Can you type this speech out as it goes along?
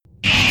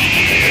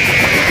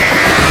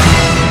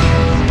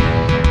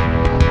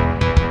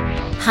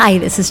Hi,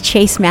 this is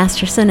Chase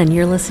Masterson, and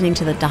you're listening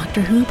to the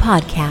Doctor Who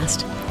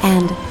podcast,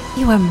 and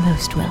you are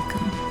most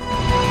welcome.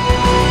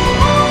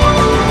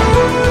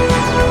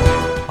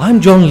 I'm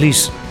John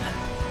Leeson,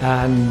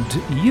 and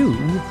you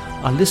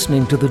are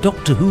listening to the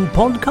Doctor Who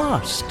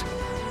podcast.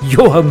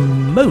 You're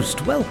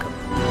most welcome.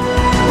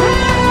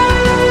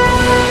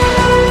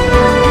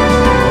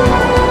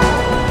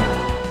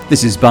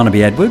 This is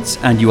Barnaby Edwards,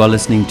 and you are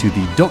listening to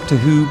the Doctor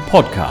Who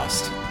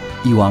podcast.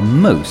 You are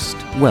most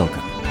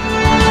welcome.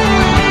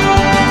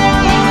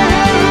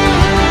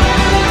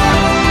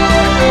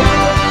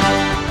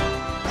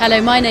 Hello,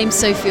 my name's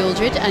Sophie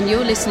Aldred, and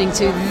you're listening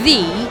to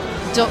the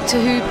Doctor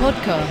Who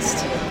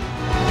podcast.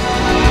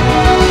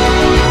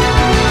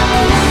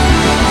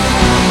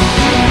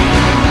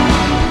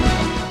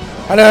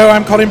 Hello,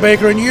 I'm Colin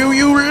Baker, and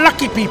you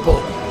lucky people,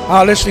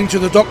 are listening to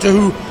the Doctor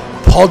Who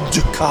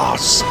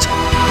podcast.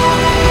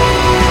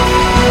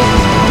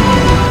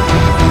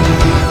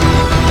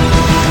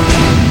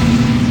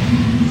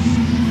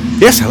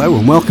 Yes, hello,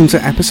 and welcome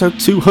to episode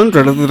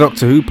 200 of the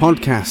Doctor Who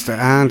podcast.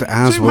 And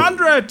as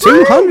 200!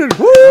 200!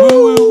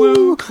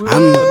 Woo!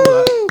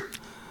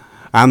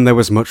 And there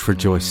was much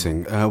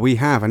rejoicing. We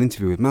have an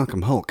interview with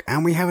Malcolm Hulke,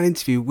 and we have an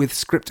interview with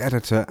script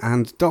editor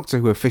and Doctor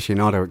Who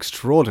aficionado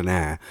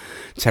extraordinaire,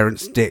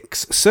 Terrance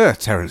Dicks. Sir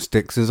Terrance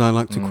Dicks, as I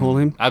like to call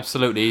him.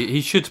 Absolutely. He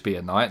should be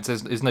a knight.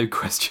 There's no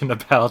question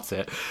about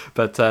it.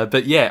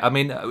 But yeah, I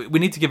mean, we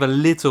need to give a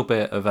little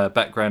bit of a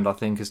background, I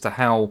think, as to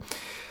how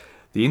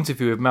the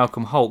interview with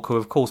Malcolm Hulke, who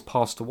of course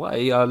passed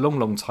away a long,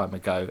 long time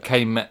ago,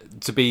 came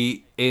to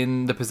be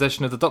in the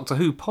possession of the Doctor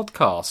Who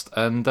podcast.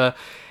 And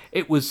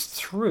it was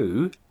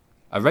through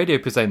a radio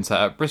presenter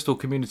at Bristol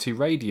Community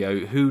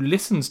Radio who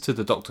listens to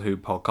the Doctor Who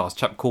podcast, a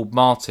chap called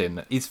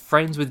Martin. He's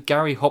friends with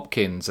Gary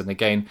Hopkins, and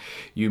again,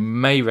 you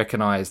may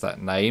recognise that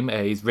name.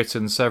 He's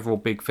written several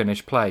Big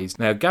Finish plays.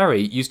 Now,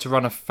 Gary used to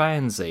run a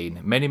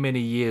fanzine many, many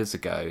years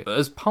ago.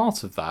 As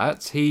part of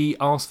that, he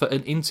asked for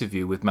an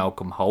interview with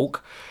Malcolm Hulke,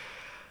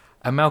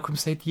 and Malcolm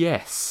said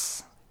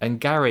yes. And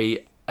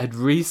Gary had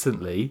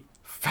recently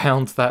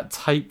found that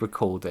tape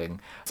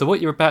recording. So what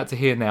you're about to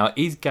hear now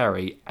is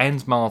Gary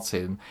and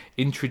Martin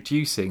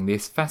introducing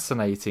this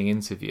fascinating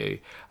interview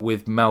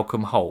with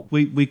Malcolm Hulke.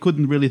 We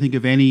couldn't really think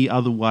of any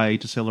other way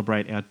to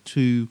celebrate our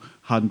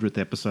 200th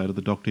episode of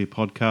the Doctor Who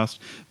podcast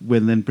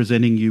when then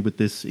presenting you with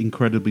this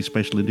incredibly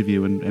special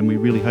interview, and we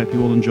really hope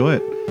you all enjoy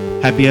it.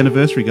 Happy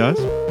anniversary, guys.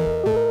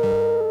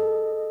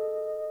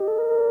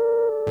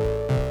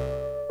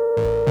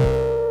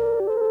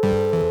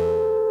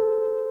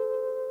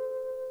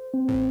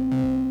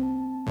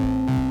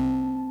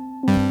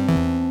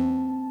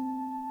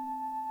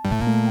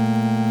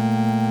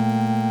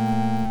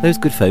 Those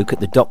good folk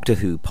at the Doctor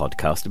Who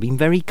podcast have been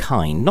very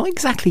kind, not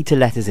exactly to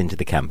let us into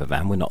the camper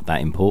van, we're not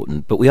that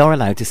important, but we are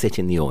allowed to sit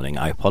in the awning.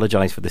 I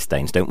apologise for the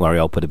stains, don't worry,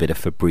 I'll put a bit of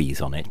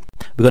Febreze on it.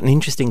 We've got an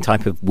interesting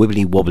type of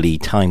wibbly-wobbly,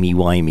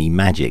 timey-wimey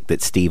magic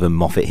that Stephen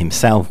Moffat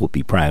himself would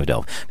be proud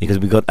of, because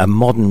we've got a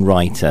modern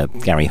writer,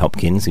 Gary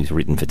Hopkins, who's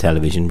written for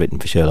television, written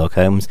for Sherlock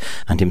Holmes,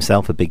 and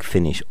himself a Big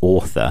Finish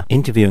author,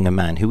 interviewing a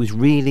man who was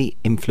really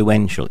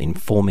influential in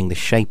forming the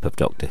shape of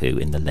Doctor Who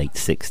in the late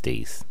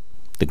 60s.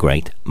 The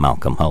great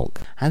Malcolm Hulke.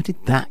 How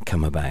did that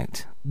come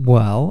about?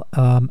 Well,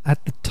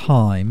 at the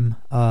time,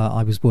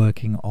 I was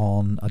working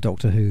on a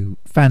Doctor Who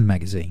fan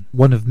magazine,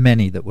 one of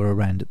many that were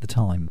around at the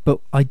time. But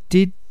I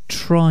did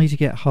try to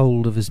get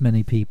hold of as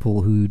many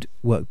people who'd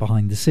worked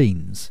behind the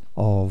scenes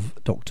of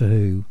Doctor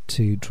Who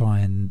to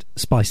try and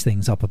spice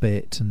things up a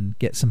bit and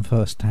get some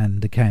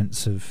first-hand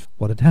accounts of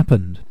what had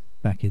happened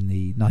back in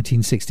the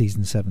 1960s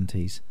and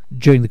 70s.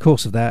 During the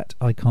course of that,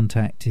 I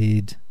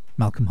contacted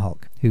Malcolm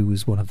Hulke, who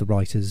was one of the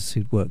writers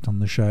who'd worked on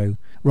the show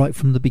right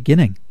from the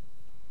beginning.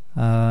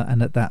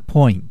 And at that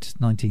point,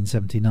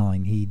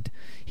 1979,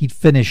 he'd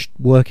finished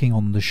working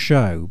on the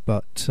show,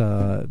 but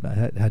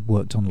had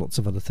worked on lots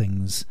of other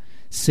things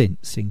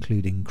since,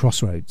 including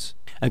Crossroads.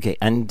 Okay,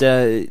 and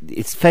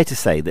it's fair to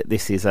say that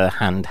this is a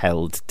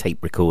handheld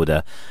tape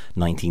recorder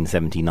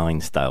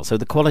 1979 style, so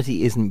the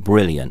quality isn't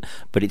brilliant,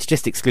 but it's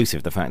just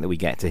exclusive, the fact that we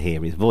get to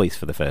hear his voice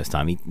for the first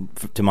time.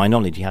 To my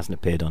knowledge, he hasn't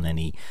appeared on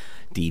any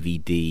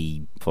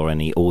DVD for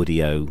any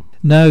audio.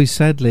 No,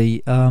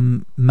 sadly,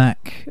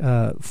 Mac,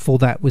 for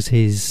that was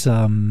his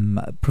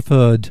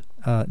preferred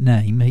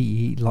name.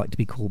 He liked to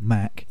be called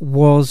Mac.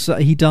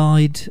 He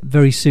died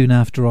very soon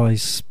after I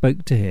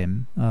spoke to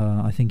him.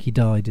 I think he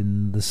died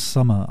in the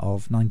summer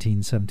of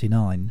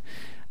 1979,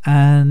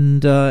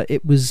 and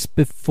it was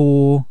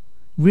before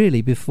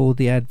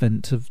the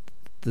advent of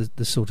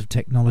the sort of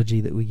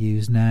technology that we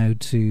use now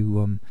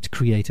to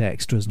create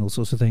extras and all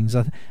sorts of things.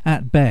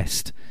 At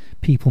best,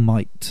 people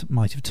might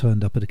have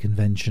turned up at a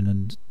convention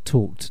and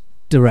talked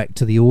direct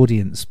to the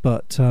audience,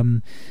 but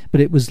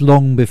it was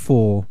long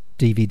before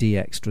DVD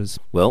extras.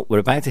 Well, we're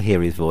about to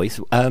hear his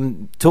voice.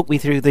 Talk me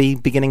through the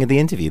beginning of the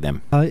interview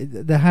then.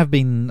 There have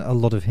been a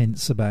lot of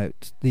hints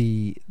about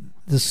the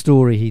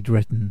story he'd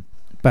written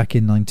back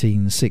in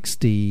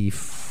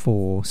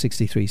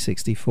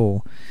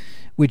 1964,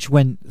 which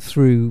went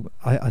through.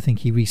 I think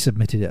he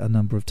resubmitted it a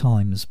number of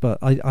times, but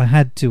I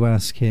had to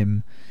ask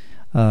him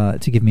to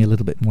give me a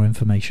little bit more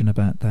information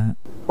about that.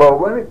 Well,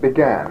 when it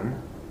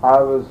began,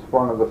 I was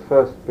one of the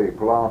first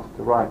people asked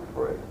to write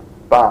for it.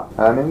 But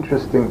an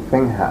interesting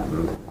thing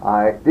happened.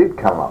 I did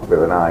come up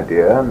with an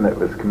idea, and it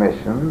was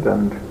commissioned,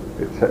 and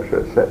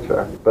etc.,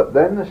 etc. But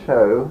then the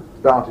show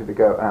started to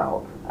go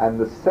out, and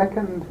the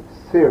second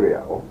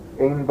serial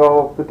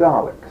involved the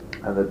Daleks.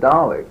 And the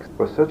Daleks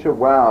were such a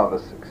wow of a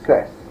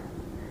success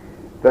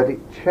that it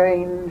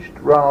changed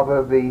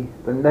rather the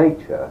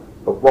nature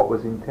of what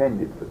was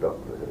intended for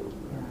Doctor Who.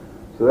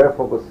 So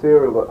therefore the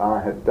serial that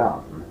I had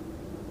done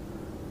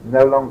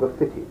no longer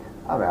fitted.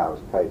 I mean, I was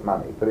paid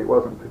money, but it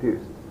wasn't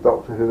produced.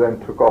 Doctor Who then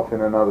took off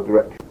in another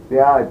direction. The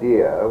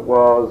idea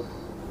was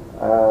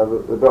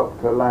that the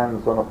Doctor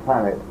lands on a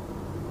planet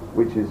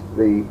which is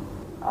the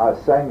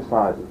same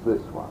size as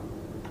this one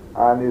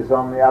and is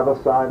on the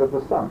other side of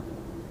the sun,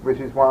 which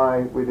is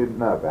why we didn't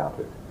know about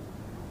it.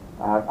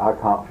 And I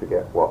can't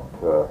forget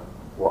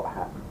what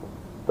happened,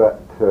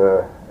 but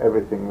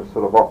everything was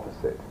sort of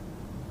opposite.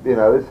 You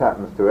know, this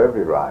happens to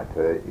every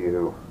writer.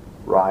 You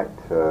write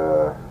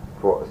for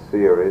a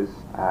series,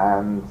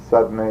 and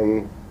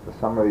suddenly, for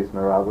some reason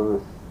or other,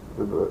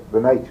 the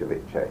nature of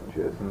it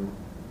changes. And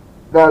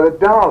now the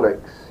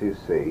Daleks, you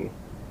see,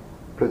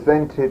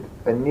 presented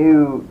a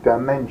new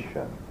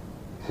dimension.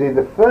 See,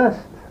 the first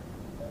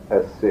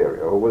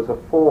serial was a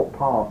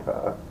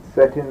 4-parter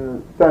set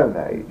in the Stone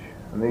Age,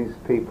 and these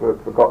people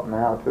had forgotten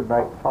how to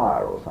make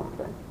fire or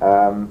something.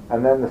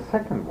 And then the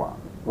second one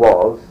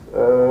was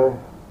the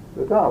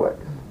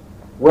Daleks.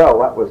 Well,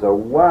 that was a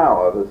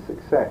wow of a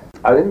success.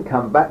 I didn't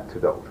come back to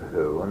Doctor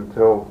Who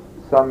until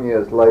some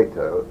years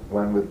later,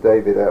 when with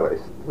David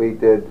Ellis we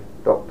did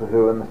Doctor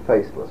Who and the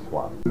Faceless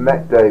One. We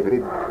met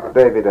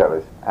David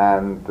Ellis,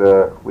 and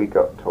we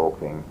got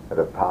talking at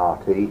a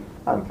party,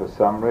 and for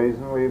some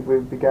reason we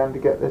began to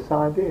get this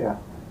idea.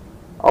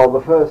 Oh,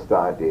 the first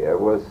idea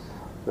was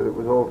that it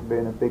was all to be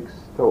in a big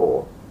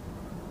store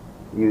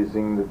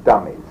using the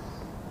dummies.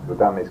 The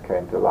dummies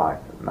came to life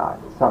at night,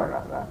 something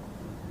like that.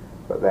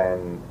 But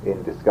then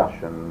in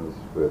discussions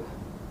with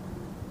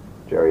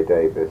Jerry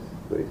Davis,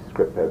 the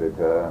script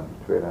editor, and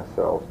between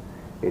ourselves,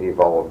 it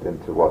evolved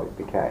into what it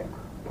became.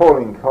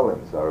 Pauline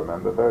Collins, I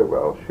remember very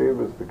well, she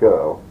was the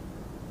girl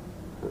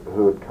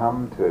who had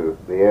come to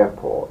the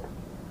airport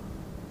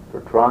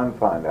to try and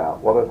find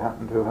out what had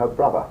happened to her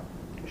brother.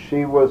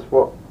 She was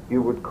what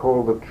you would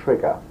call the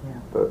trigger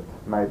that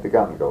made the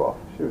gun go off.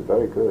 She was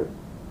very good.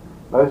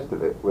 Most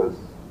of it was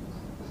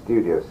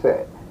studio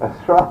set.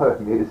 It's a rather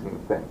amusing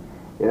thing.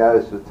 You know,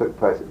 this took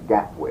place at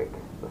Gatwick.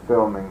 The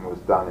filming was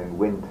done in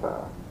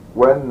winter.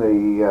 When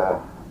the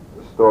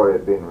story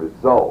had been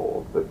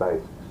resolved, the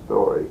basic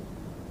story,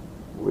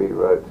 we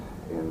wrote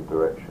in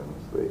directions,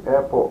 the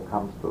airport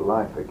comes to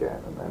life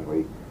again, and then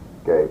we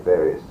gave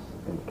various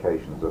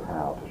indications of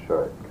how to show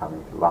it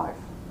coming to life.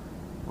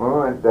 When we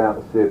went down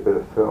to see a bit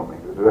of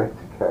filming, the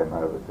director came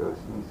over to us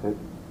and he said,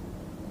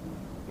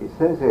 it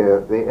says here,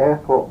 the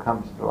airport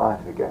comes to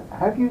life again.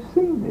 Have you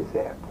seen this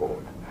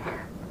airport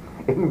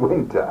in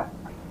winter?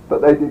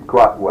 But they did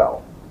quite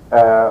well.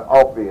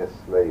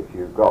 Obviously, if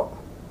you've got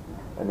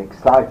an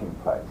exciting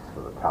place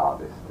for the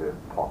TARDIS to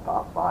pop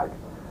up, like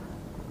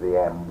the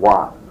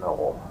M1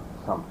 or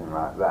something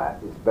like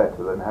that, it's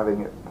better than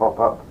having it pop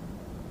up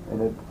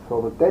in a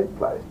sort of dead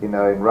place. You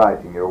know, in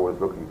writing you're always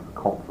looking for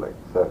conflict,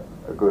 so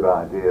a good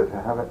idea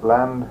to have it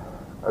land,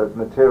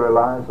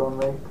 materialise on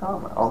the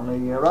tarmac, on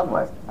the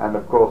runway. And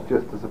of course,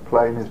 just as a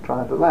plane is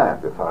trying to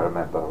land, if I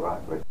remember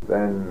rightly.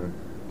 Then,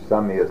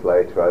 some years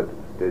later,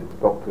 I did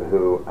Doctor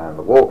Who and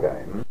the War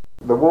Games.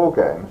 The War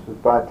Games was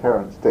by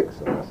Terrance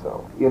Dicks and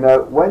myself. You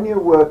know, when you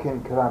work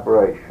in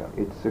collaboration,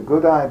 it's a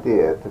good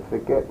idea to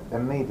forget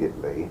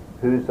immediately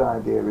whose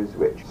idea is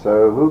which.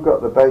 So who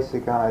got the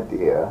basic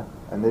idea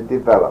and the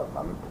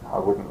development, I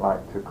wouldn't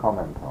like to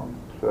comment on.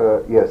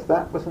 Yes,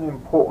 that was an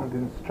important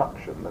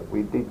instruction that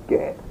we did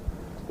get,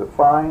 to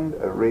find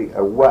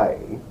a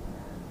way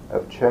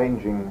of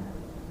changing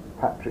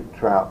Patrick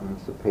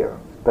Troughton's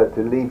appearance, but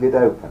to leave it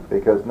open,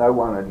 because no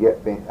one had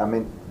yet been, I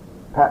mean,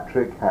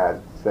 Patrick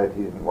had said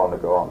he didn't want to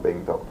go on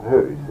being Doctor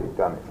Who, so he'd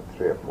done it for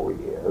 3 or 4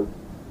 years.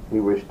 He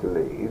wished to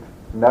leave.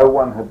 No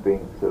one had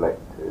been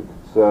selected,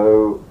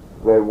 so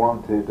they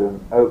wanted an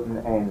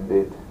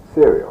open-ended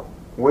serial.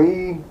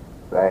 We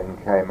then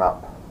came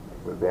up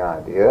with the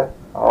idea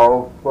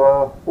of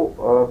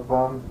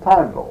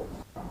Time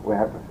Lords. We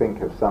had to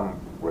think of some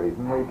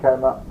reason. We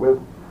came up with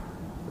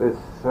this,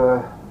 it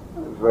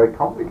was a very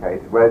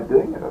complicated way of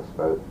doing it, I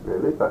suppose,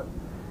 really, but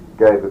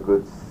gave a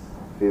good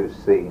few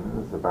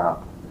scenes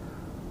about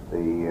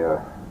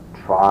the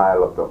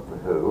trial of Doctor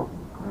Who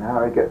and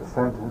how he gets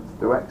sentenced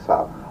to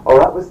exile. Oh,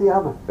 that was the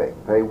other thing.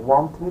 They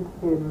wanted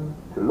him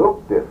to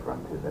look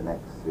different in the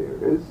next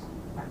series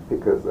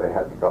because they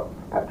hadn't got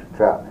Patrick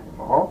Troughton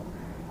anymore,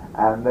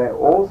 and they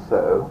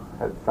also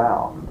had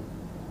found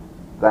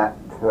that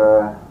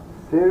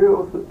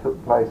serials that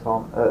took place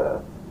on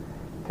Earth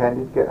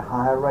tended to get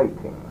higher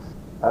ratings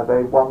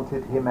they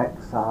wanted him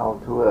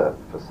exiled to Earth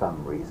for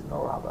some reason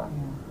or other.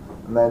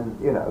 And then,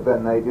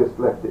 then they just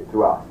left it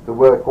to us to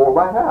work all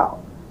that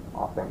out.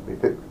 I think they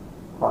did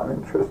quite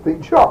an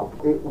interesting job.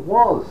 It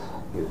was,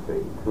 you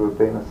see, to have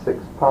been a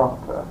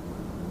 6-parter,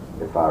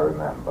 if I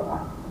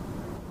remember.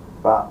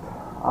 But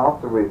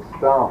after we'd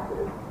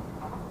started,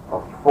 a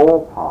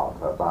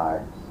 4-parter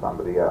by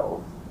somebody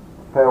else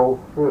fell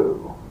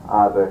through.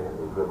 Either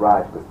the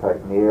writer was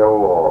taken ill,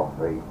 or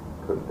they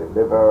couldn't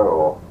deliver,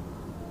 or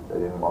they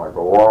didn't want to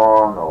go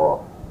on,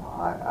 or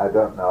I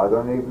don't know. I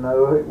don't even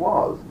know who it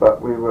was.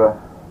 But we were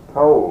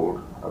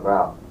told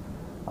about,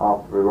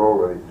 after we'd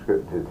already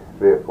scripted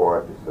 3 or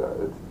 4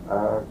 episodes,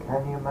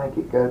 can you make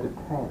it go to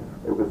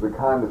 10? It was the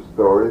kind of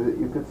story that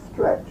you could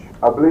stretch.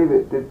 I believe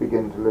it did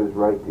begin to lose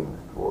ratings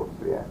towards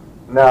the end.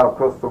 Now, of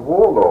course, the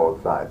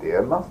Warlord's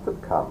idea must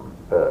have come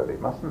early,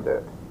 mustn't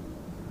it?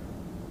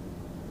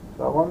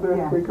 So I wonder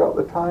if we got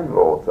the Time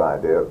Lord's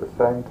idea at the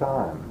same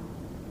time.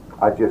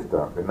 I just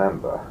don't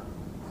remember.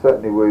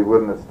 Certainly we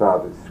wouldn't have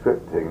started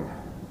scripting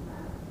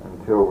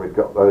until we'd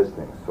got those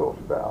things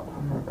sorted out.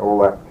 I think all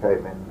that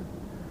came in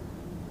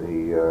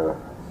the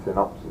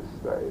synopsis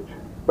stage.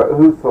 But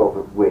who thought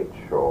of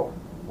which, or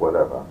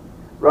whatever?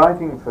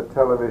 Writing for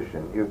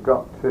television, you've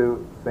got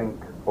to think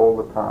all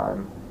the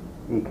time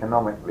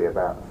economically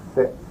about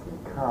sets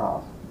and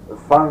cast.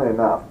 Funnily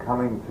enough,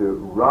 coming to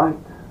write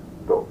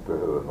Doctor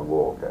Who and the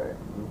War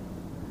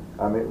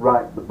Games,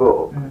 write the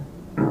book,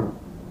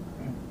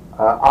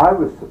 I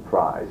was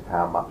surprised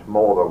how much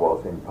more there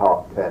was in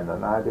part 10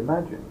 than I'd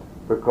imagined,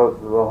 because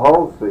of the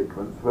whole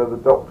sequence where the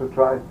Doctor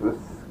tries to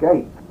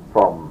escape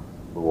from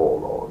the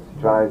Warlords.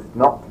 He tries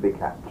not to be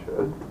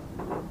captured,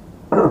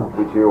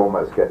 which he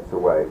almost gets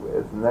away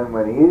with, and then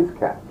when he is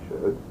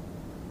captured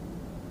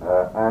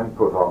and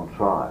put on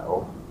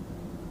trial,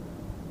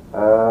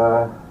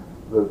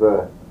 there's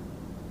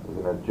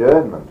an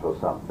adjournment or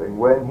something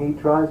when he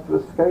tries to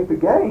escape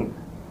again.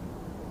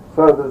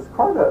 So there's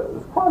quite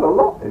a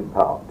lot in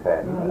part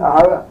 10.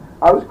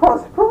 I was quite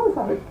surprised.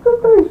 I think,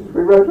 good gracious,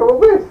 we wrote all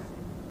this.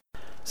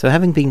 So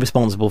having been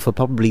responsible for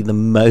probably the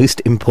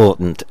most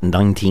important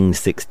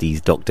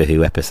 1960s Doctor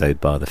Who episode,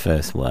 bar the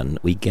first one,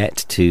 we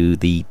get to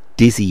the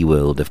dizzy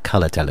world of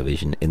colour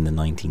television in the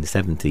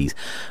 1970s.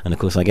 And of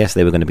course, I guess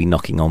they were going to be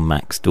knocking on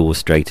Mac's door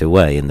straight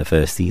away in the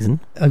first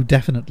season. Oh,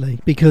 definitely.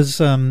 Because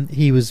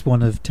he was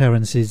one of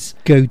Terrance's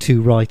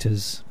go-to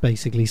writers,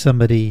 basically.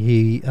 Somebody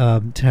he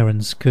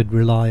Terrance could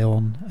rely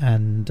on,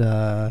 and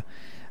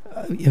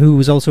who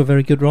was also a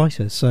very good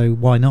writer, so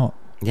why not?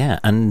 Yeah,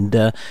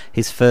 and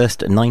his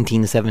first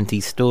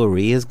 1970s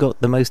story has got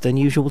the most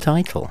unusual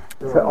title.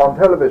 So on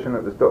television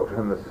it was Doctor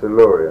Who and the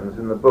Silurians.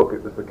 In the book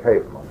it was The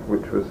Caveman,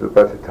 which was a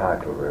better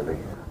title, really.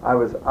 I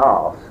was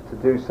asked to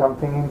do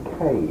something in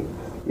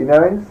caves. You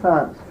know, in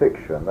science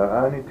fiction there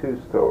are only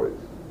 2 stories.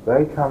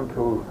 They come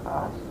to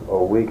us,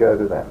 or we go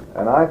to them.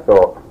 And I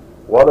thought,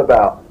 what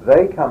about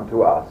they come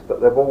to us,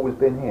 but they've always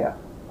been here?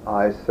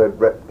 I said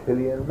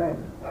reptilian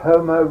men.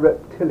 Homo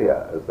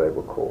reptilia, as they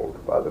were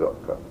called by the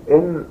Doctor.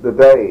 In the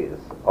days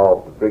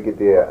of the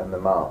Brigadier and the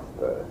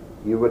Master,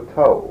 you were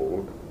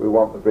told, we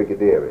want the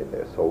Brigadier in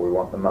this, or we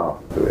want the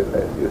Master in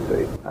this, you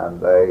see. And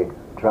they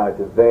tried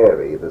to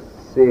vary the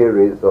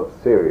series of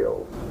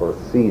serials for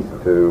a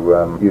season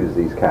to use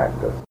these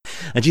characters.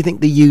 And do you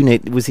think the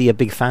unit, was he a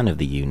big fan of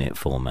the unit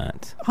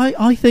format?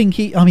 I think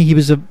he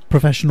was a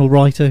professional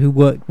writer who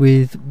worked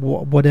with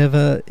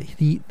whatever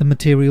the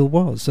material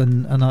was,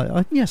 and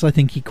I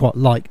think he quite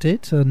liked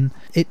it, and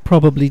it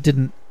probably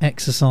didn't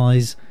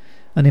exercise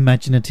an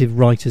imaginative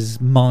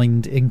writer's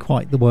mind in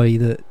quite the way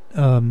that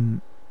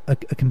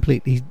a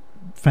completely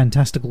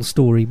fantastical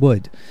story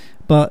would.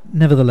 But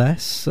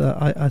nevertheless,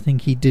 I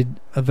think he did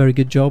a very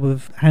good job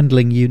of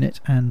handling unit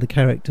and the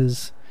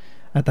characters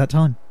at that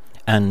time.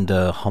 And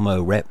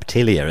Homo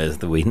reptilia, as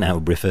we now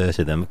refer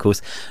to them, of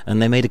course,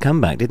 and they made a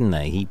comeback, didn't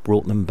they? He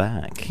brought them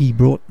back. He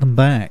brought them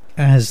back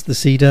as the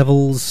Sea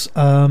Devils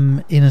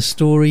in a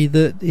story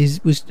that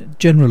was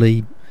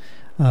generally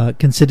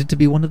considered to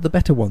be one of the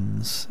better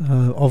ones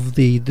of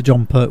the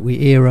John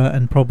Pertwee era,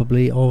 and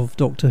probably of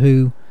Doctor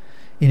Who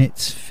in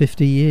its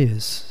 50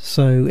 years.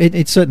 So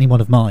it's certainly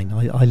one of mine.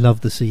 I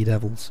love the Sea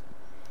Devils.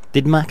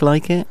 Did Mac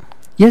like it?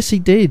 Yes, he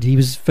did. He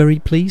was very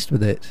pleased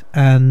with it,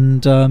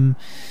 and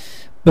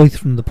both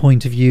from the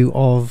point of view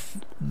of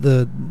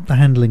the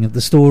handling of the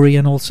story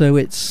and also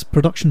its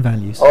production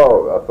values.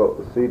 Oh, I thought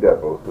the Sea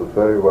Devils was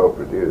very well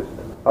produced.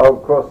 Oh,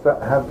 of course,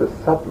 that had the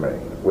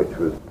submarine, which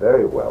was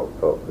very well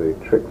thought, the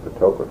trick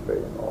photography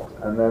and all.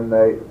 And then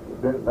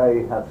didn't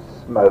they have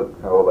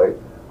smoke, or they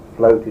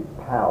floated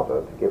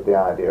powder to give the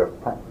idea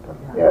of plankton?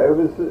 Yeah, it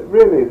was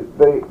really,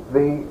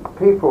 the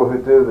people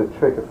who do the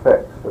trick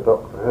effects for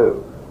Doctor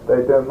Who,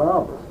 they do a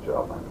marvellous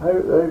job. They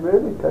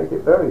really take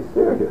it very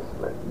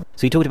seriously.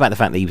 So you talked about the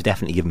fact that he was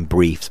definitely given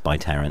briefs by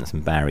Terrance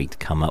and Barry to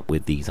come up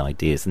with these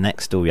ideas. The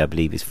next story, I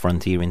believe, is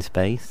Frontier in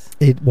Space.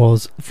 It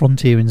was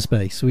Frontier in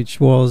Space, which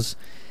was,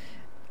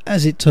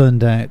 as it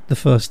turned out, the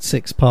first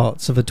 6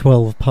 parts of a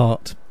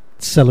 12-part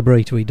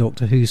celebratory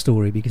Doctor Who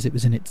story, because it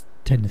was in its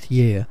 10th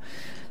year.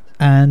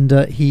 And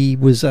he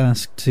was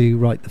asked to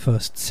write the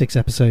first 6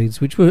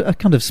 episodes, which were a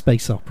kind of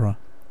space opera.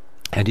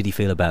 How did he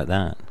feel about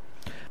that?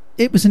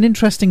 It was an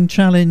interesting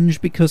challenge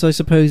because I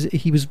suppose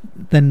he was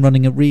then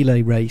running a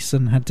relay race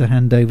and had to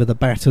hand over the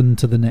baton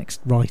to the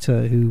next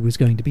writer, who was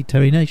going to be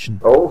Terry Nation.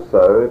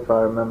 Also, if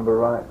I remember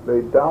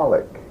rightly,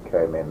 Dalek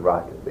came in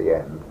right at the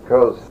end,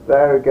 because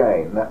there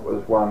again, that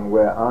was one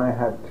where I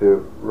had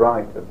to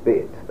write a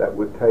bit that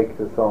would take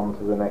us on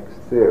to the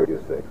next series,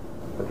 you see.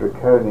 A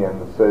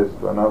Draconian says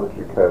to another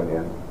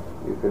Draconian,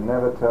 "You can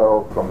never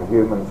tell from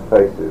humans'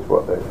 faces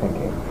what they're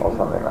thinking," or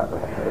something like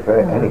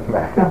that. Any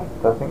man.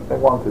 I think they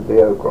wanted the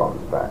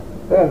Ogrons back.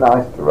 They're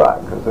nice to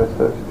write because they're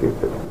so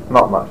stupid.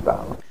 Not much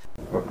dialogue.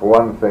 But for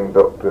one thing,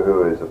 Doctor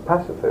Who is a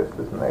pacifist,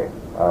 isn't he?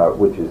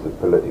 Which is a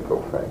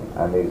political thing.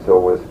 And he's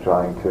always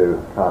trying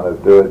to kind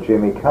of do a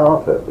Jimmy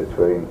Carter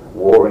between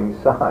warring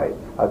sides.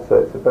 I'd say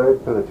it's a very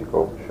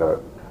political show.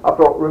 I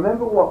thought,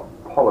 remember what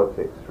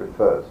politics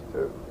refers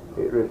to.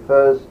 It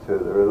refers to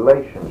the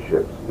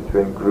relationships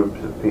between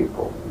groups of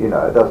people. You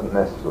know, it doesn't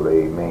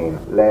necessarily mean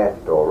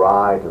left or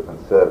right or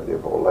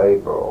conservative or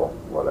Labour or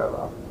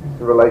whatever. It's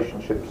the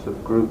relationships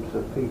of groups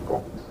of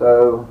people.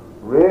 So,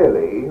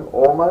 really,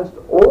 almost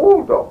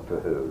all Doctor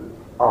Who's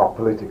are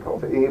political,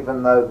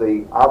 even though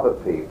the other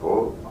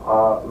people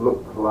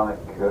look like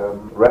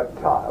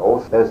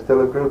reptiles. They're still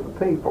a group of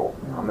people.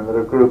 I mean,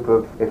 they're a group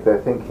of, if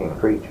they're thinking,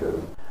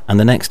 creatures. And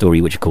the next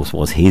story, which of course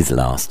was his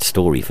last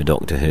story for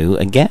Doctor Who,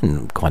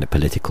 again, quite a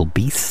political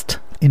beast.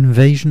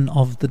 Invasion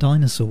of the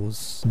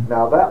Dinosaurs.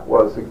 Now that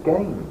was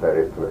again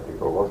very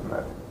political, wasn't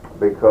it?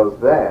 Because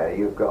there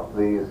you've got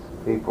these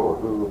people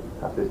who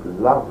have this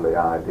lovely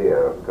idea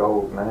of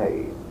golden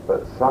age,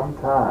 but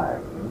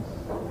sometimes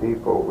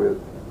people with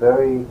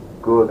very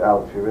good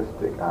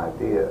altruistic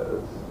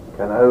ideas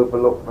can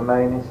overlook the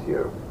main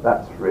issue.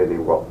 That's really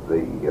what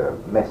the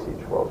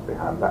message was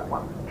behind that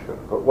one.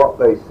 But what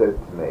they said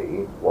to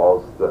me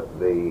was that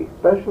the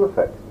special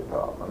effects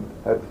department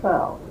had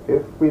found,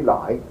 if we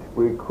liked,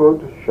 we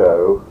could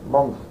show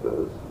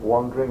monsters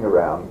wandering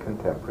around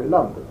contemporary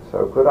London.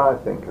 So could I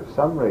think of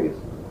some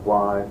reasons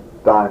why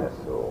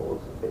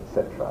dinosaurs,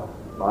 etc.,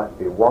 might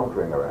be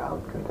wandering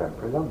around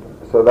contemporary London?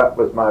 So that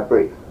was my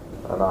brief,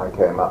 and I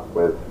came up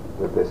with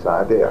this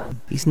idea.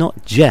 He's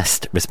not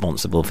just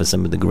responsible for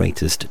some of the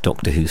greatest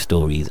Doctor Who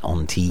stories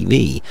on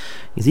TV.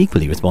 He's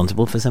equally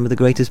responsible for some of the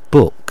greatest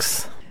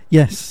books.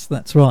 Yes,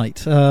 that's right.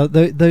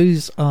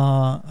 Those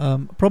are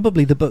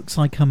probably the books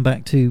I come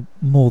back to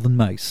more than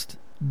most,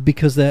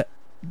 because they're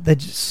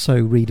just so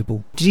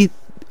readable. Did you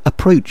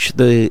approach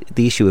the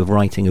issue of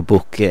writing a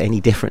book any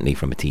differently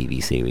from a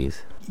TV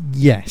series?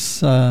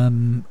 Yes,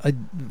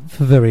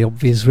 for very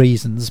obvious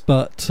reasons,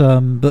 but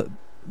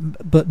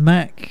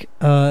Mac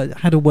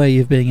had a way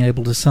of being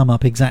able to sum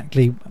up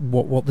exactly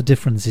what the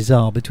differences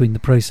are between the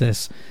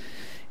process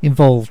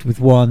involved with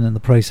one and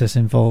the process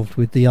involved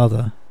with the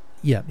other.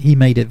 Yeah, he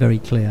made it very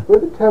clear.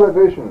 With a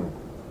television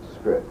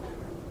script,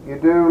 you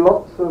do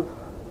lots of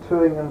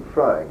toing and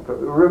froing, but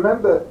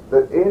remember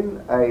that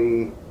in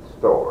a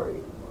story,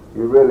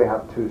 you really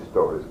have 2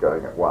 stories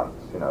going at once,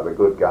 you know, the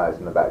good guys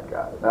and the bad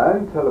guys. Now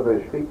in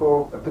television,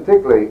 people,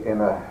 particularly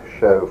in a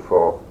show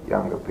for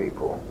younger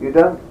people, you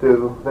don't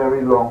do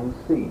very long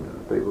scenes.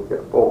 People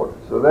get bored.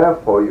 So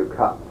therefore you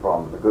cut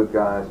from the good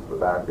guys to the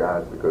bad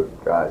guys, the good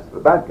guys to the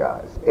bad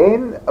guys.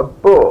 In a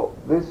book,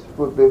 this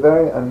would be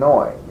very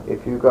annoying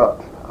if you got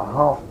a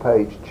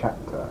half-page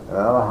chapter and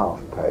another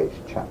half-page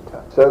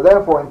chapter. So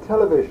therefore in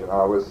television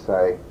I would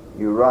say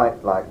you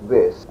write like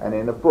this, and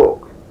in a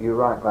book you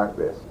write like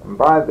this. And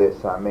by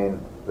this I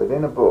mean that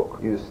in a book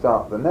you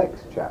start the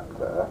next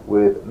chapter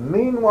with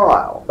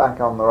 "meanwhile"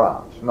 back on the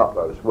ranch, not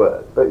those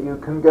words, but you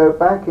can go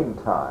back in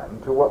time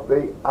to what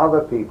the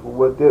other people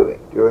were doing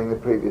during the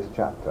previous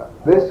chapter.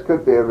 This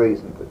could be a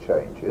reason for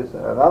changes,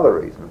 and another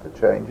reason for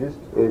changes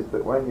is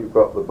that when you've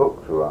got the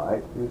book to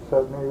write, you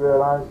suddenly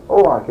realise,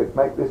 oh, I could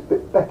make this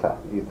bit better.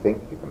 You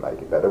think you can make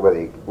it better,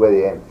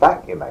 whether in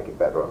fact you make it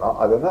better or not,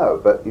 I don't know,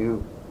 but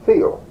you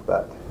feel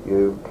that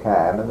you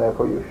can, and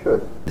therefore you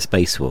should. The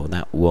Space War,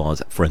 that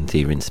was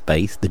Frontier in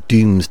Space. The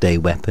Doomsday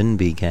Weapon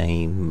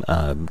became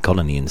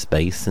Colony in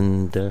Space,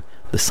 and the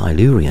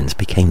Silurians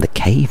became the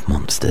cave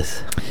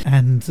monsters.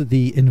 And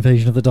the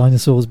Invasion of the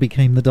Dinosaurs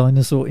became the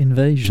Dinosaur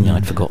Invasion. Yeah,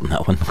 I'd forgotten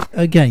that one.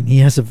 Again, he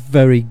has a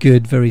very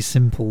good, very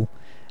simple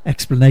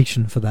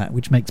explanation for that,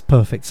 which makes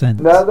perfect sense.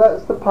 No,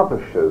 that's the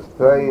publishers.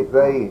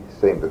 They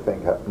seem to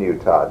think up new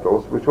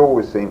titles, which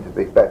always seem to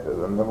be better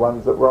than the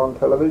ones that were on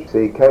television.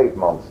 See, Cave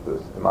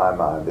Monsters, to my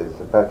mind,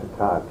 is a better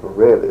title,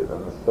 really,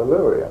 than the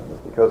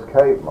Silurians, because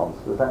Cave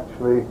Monsters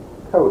actually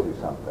tells you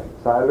something.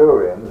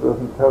 Silurians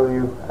doesn't tell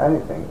you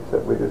anything,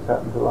 except we just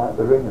happen to like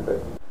the ring of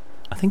it.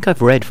 I think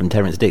I've read from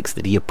Terrance Dicks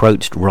that he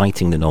approached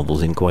writing the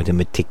novels in quite a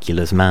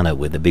meticulous manner,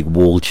 with a big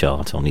wall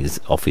chart on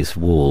his office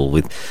wall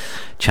with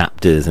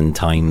chapters and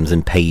times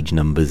and page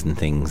numbers and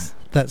things.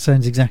 That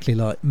sounds exactly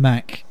like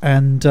Mac,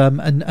 and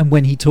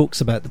when he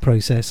talks about the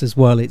process as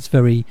well, it's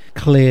very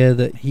clear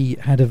that he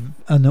had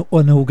an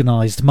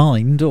unorganised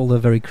mind, although a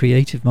very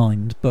creative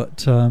mind,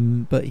 but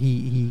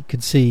he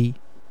could see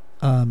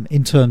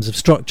in terms of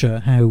structure,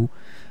 how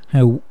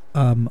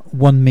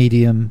one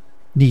medium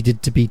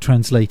needed to be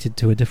translated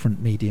to a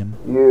different medium.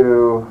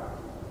 You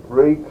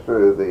read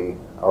through the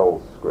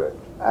old script,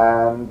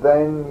 and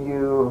then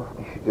you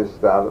just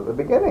start at the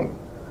beginning.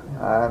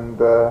 And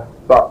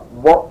but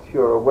what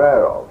you're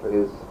aware of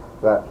is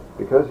that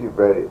because you've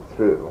read it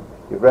through,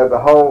 you've read the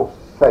whole,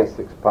 say,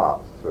 6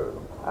 parts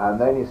through, and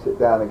then you sit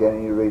down again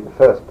and you read the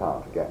first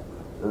part again.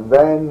 And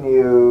then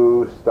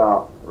you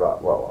start,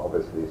 right, well,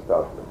 obviously you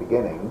start at the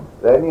beginning.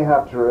 Then you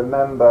have to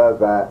remember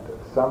that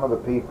some of the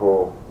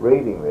people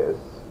reading this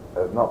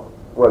have not,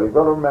 well, you've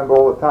got to remember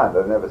all the time,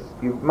 they've never,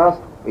 you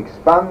must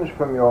expunge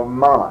from your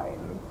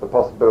mind the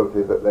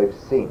possibility that they've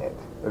seen it,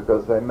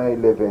 because they may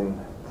live in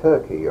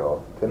Turkey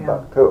or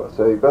Timbuktu. Yeah.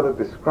 So you've got to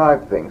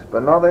describe things,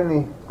 but not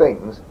only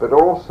things, but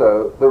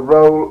also the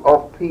role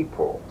of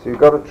people. So you've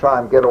got to try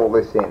and get all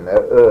this in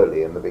there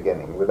early in the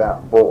beginning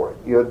without boring.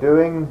 You're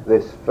doing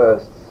this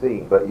first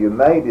scene, but you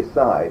may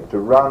decide to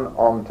run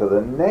on to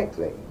the next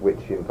scene,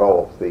 which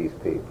involves these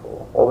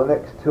people, or the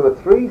next 2 or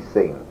 3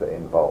 scenes that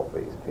involve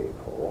these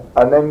people,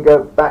 and then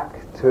go back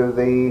to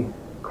the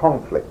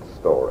conflict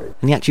story.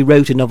 And he actually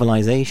wrote a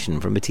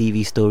novelisation from a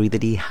TV story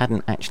that he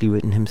hadn't actually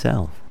written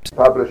himself.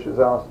 Publishers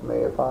asked me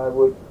if I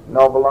would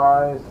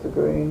novelise The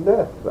Green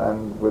Death,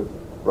 and with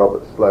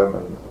Robert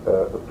Sloman's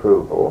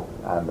approval,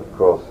 and of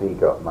course he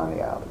got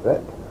money out of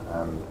it.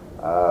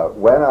 And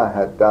when I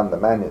had done the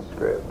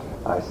manuscript,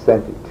 I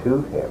sent it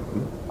to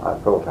him. I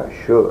thought I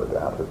should,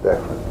 out of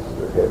deference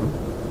to him,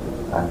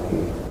 and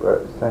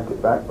he sent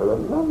it back with a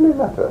lovely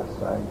letter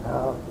saying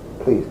how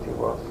pleased he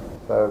was.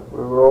 So we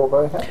were all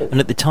very happy. And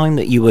at the time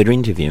that you were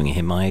interviewing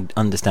him, I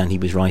understand he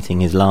was writing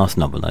his last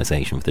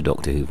novelisation for the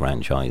Doctor Who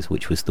franchise,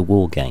 which was The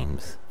War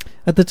Games.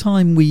 At the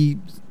time we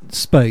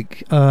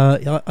spoke,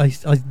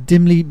 I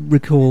dimly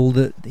recall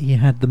that he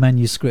had the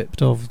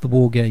manuscript of The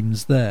War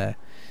Games there.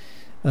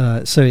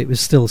 So it was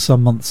still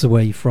some months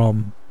away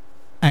from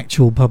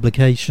actual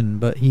publication,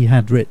 but he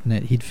had written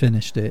it, he'd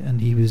finished it, and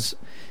he was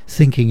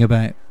thinking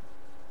about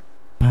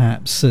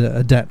perhaps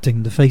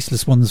adapting the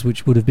Faceless Ones,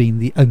 which would have been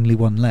the only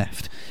one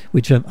left,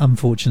 which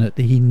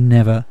unfortunately he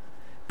never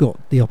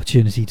got the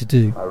opportunity to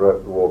do. I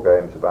wrote The War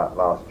Games about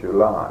last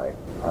July,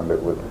 and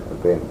it would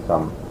have been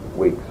some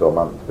weeks or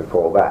months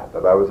before that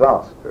I was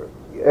asked to.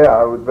 Yeah,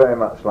 I would very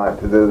much like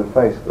to do the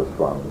Faceless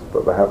Ones,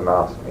 but they haven't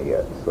asked me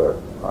yet,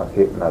 so I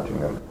keep nudging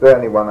them. It's the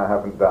only one I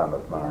haven't done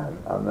of mine,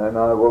 and then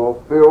I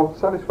will feel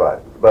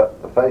satisfied. But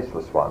the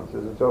Faceless Ones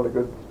is a jolly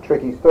good,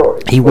 tricky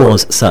story. He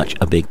was such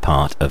a big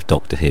part of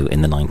Doctor Who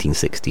in the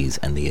 1960s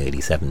and the early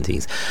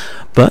 70s.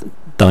 But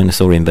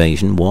Dinosaur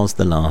Invasion was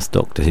the last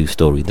Doctor Who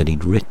story that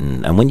he'd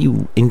written, and when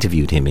you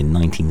interviewed him in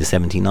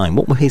 1979,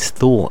 what were his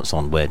thoughts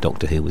on where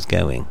Doctor Who was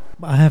going?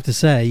 I have to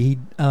say,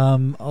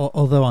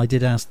 although I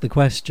did ask the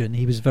question,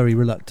 he was very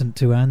reluctant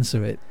to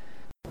answer it.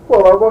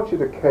 Well, I watch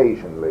it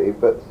occasionally,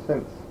 but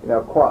since,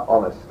 quite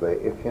honestly,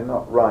 if you're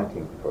not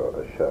writing for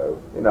a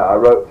show, I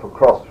wrote for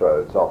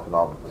Crossroads off and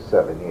on for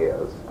 7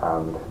 years,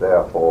 and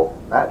therefore,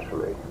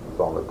 naturally, I was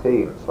on the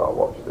team, so I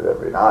watched it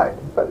every night.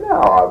 But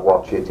now I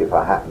watch it if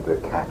I happen to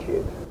catch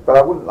it. But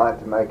I wouldn't like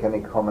to make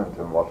any comment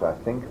on what I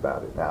think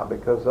about it now,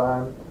 because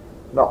I'm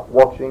not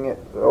watching it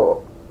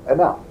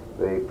enough.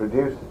 The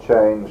producer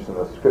changed and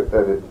the script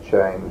editor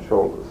changed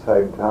all at the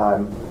same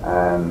time,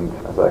 and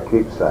as I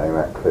keep saying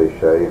that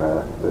cliche,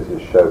 this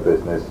is show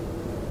business,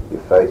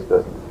 your face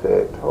doesn't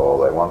fit,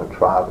 or they want to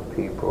try other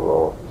people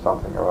or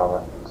something or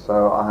other.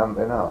 So I haven't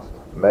been asked.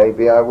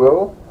 Maybe I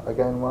will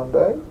again one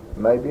day,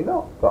 maybe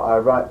not. But I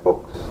write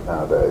books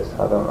nowadays,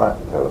 I don't write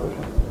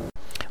television.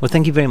 Well,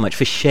 thank you very much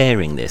for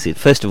sharing this.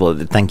 First of all,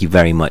 thank you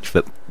very much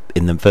for,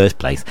 in the first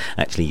place,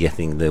 actually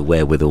getting the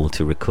wherewithal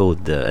to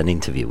record an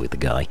interview with the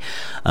guy,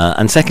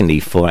 and secondly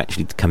for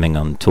actually coming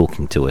on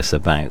talking to us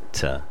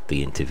about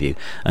the interview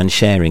and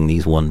sharing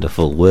these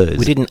wonderful words.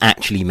 We didn't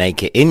actually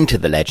make it into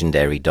the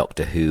legendary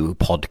Doctor Who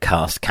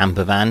podcast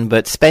campervan,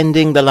 but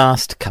spending the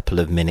last couple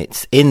of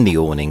minutes in the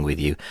awning with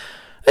you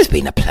has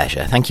been a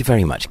pleasure. Thank you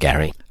very much,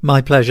 Gary.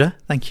 My pleasure,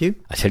 thank you.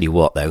 I tell you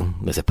what though,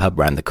 there's a pub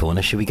round the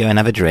corner. Should we go and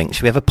have a drink?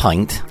 Should we have a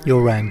pint?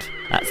 You're round.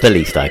 That's the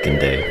least I can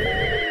do.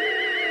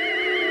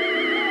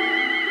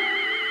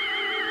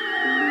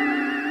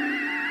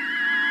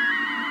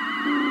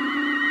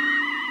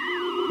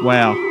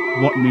 Wow,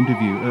 what an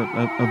interview.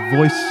 A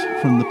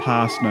voice from the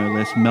past, no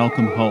less,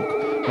 Malcolm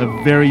Hulke.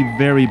 A very,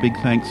 very big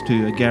thanks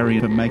to Gary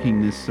for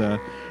making this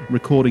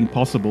recording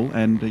possible,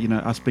 and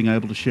us being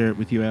able to share it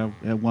with you,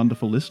 our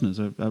wonderful listeners.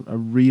 A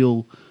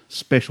real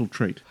special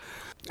treat.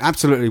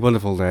 Absolutely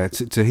wonderful there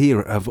to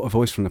hear a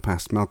voice from the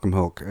past, Malcolm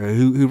Hulke,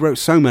 who wrote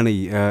so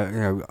many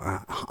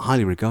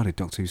highly regarded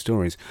Doctor Who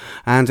stories,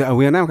 and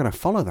we are now going to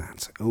follow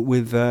that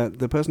with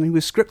the person who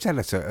was script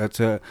editor at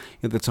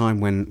the time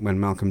when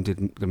Malcolm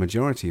did the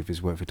majority of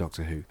his work for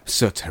Doctor Who,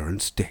 Sir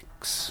Terrance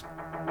Dicks.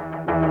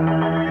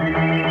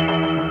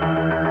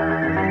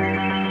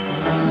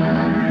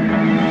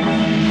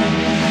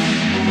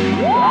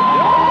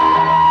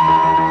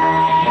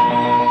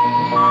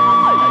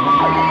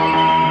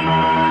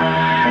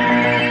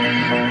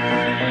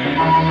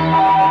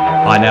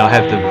 now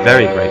have the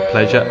very great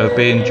pleasure of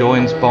being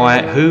joined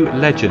by Who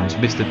legend,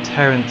 Mr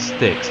Terrance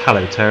Dicks.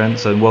 Hello,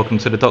 Terrance, and welcome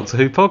to the Doctor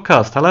Who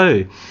podcast.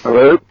 Hello.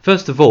 Hello.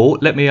 First of all,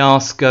 let me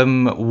ask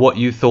what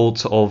you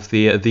thought of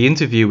the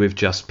interview we've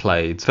just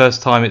played.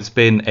 First time it's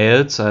been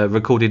aired,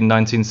 recorded in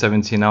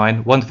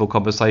 1979. Wonderful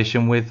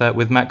conversation with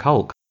Mac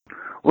Hulke.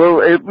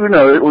 Well, it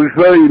was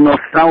very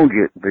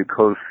nostalgic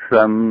because,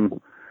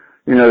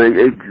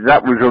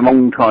 that was a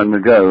long time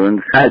ago,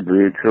 and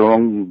sadly it's a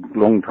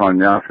long time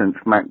now since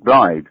Mac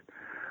died.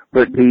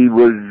 But he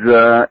was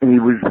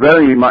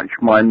very much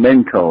my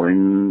mentor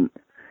in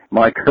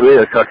my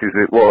career, such as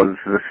it was.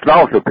 The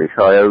start of it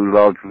I owe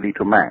largely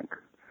to Mac.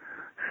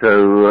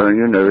 So,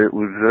 it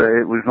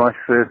was nice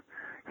to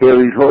hear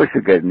his voice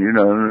again,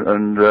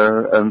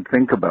 and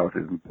think about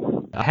him.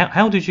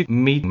 How did you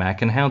meet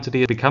Mac, and how did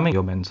he become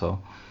your mentor?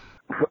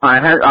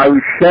 I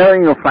was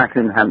sharing a flat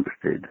in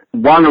Hampstead.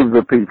 One of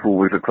the people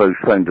was a close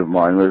friend of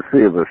mine. There were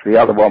three of us. The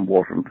other one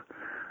wasn't.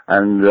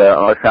 And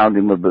I found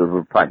him a bit of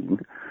a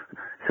pain.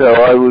 So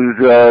I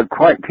was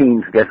quite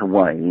keen to get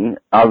away.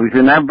 I was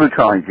in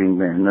advertising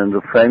then, and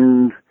a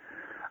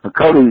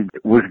colleague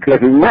was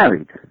getting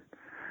married.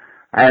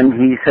 And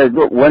he said,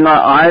 look, when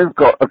I've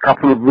got a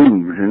couple of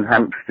rooms in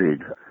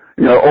Hampstead,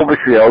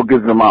 obviously I'll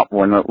give them up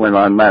when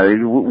I'm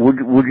married.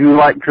 Would you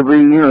like to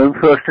be,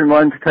 first in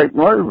line to take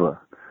them over?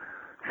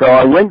 So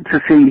I went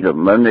to see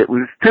them, and it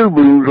was 2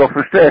 rooms off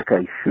a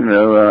staircase,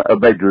 a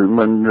bedroom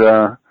and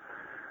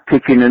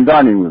kitchen and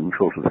dining room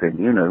sort of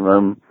thing,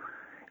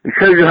 It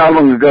shows you how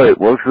long ago it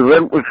was. The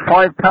rent was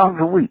 £5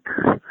 a week,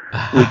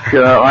 which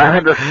I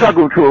had to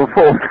struggle to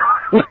afford,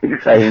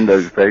 say, in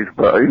those days,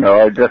 but,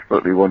 I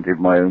desperately wanted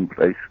my own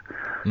place.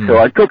 So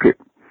I took it.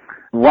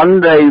 One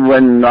day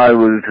when I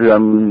was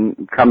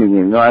coming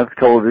in, I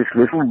saw this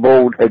little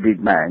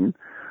bald-headed man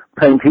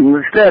painting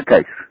the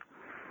staircase.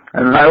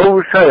 And I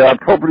always say, I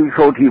probably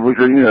thought he was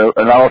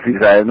an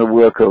artisan, a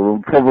worker,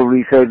 and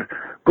probably said,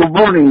 good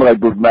morning, my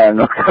good man,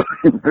 as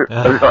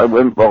I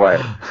went by.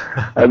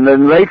 And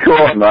then later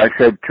on, I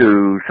said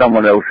to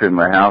someone else in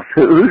the house,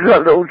 who's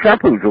that little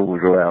chap who's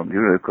always around,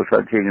 because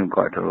I'd seen him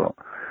quite a lot.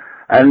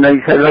 And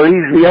they said, oh,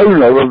 he's the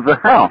owner of the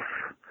house.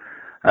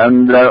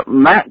 And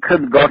Mac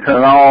had got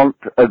a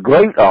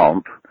great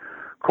aunt,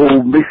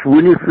 called Miss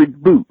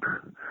Winifred Boot,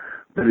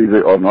 believe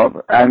it or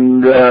not,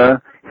 and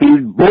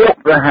he'd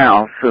bought the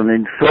house and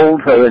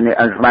installed her in it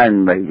as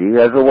landlady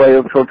as a way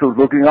of sort of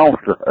looking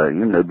after her,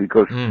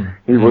 because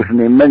he was an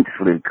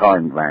immensely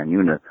kind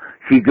man,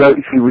 She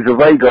was a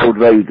vague old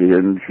lady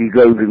and she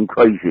drove him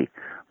crazy,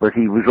 but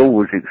he was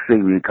always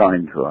extremely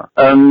kind to her.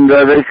 And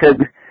they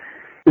said,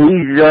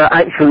 he's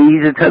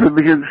a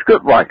television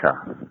scriptwriter.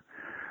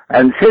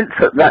 And since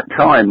at that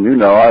time,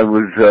 I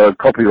was a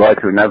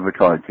copywriter in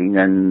advertising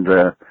and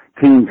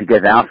keen to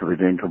get out of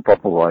it into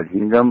proper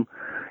writing,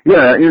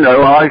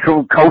 I sort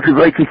of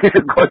cultivated his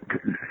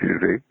acquaintance,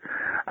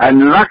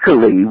 And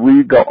luckily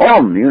we got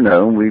on,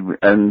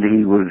 and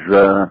he was,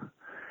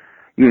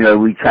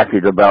 we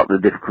chatted about the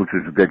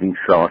difficulties of getting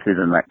started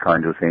and that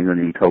kind of thing, and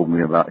he told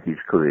me about his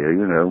career,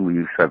 and we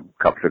used to have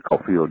cups of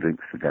coffee or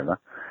drinks together.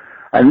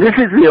 And this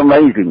is the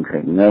amazing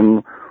thing.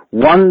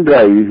 One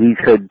day he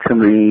said to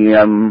me,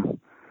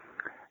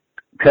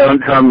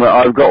 Terrance,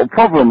 I've got a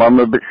problem, I'm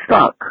a bit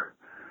stuck.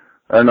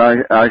 And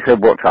I said,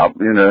 what's up,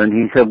 and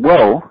he said,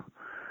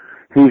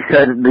 he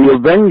said, the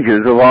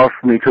Avengers have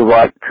asked me to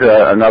write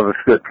another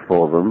script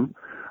for them,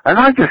 and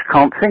I just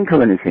can't think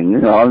of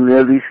anything, I'm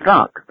really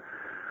stuck.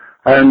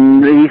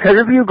 And he said,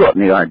 have you got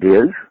any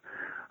ideas?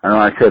 And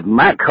I said,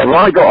 Mac, have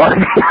I got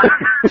ideas?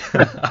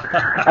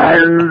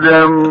 And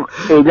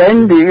it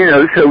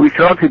ended, so we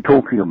started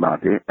talking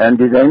about it, and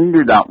it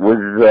ended up with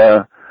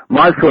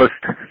my first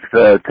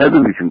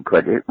television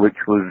credit, which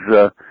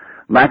was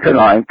Mac and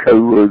I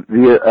co-wrote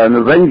an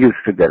Avengers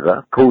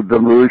together called The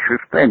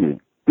Mauritius Penny.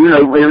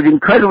 It was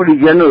incredibly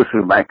generous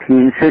of Mac. He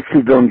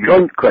insisted on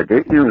joint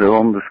credit,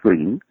 on the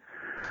screen,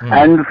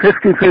 and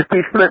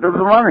 50-50 split of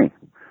the money.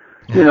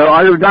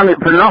 I'd have done it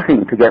for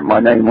nothing to get my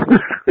name on the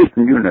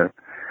screen,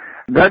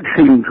 That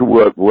seemed to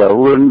work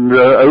well, and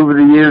over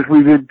the years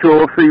we did 2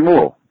 or 3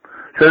 more.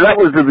 So that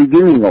was the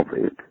beginning of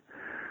it.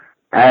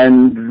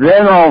 And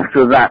then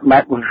after that,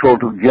 Mac was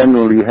sort of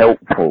generally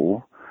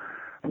helpful.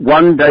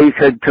 One day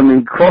said to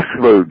me,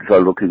 Crossroads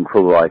are looking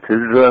for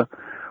writers.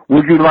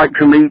 Would you like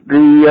to meet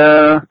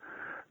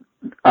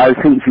I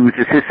think he was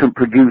assistant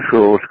producer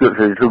or script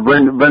editor,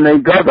 Rene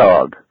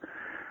Goddard.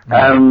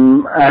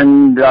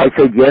 And I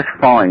said, yes,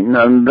 fine.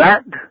 And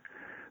that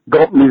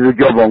got me the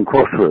job on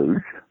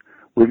Crossroads,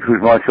 which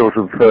was my sort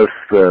of first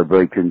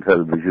break in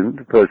television,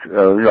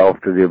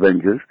 after the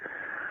Avengers.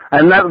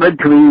 And that led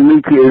to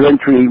me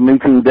eventually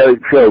meeting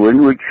Derek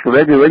Sherwin, which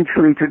led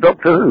eventually to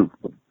Doctor Who.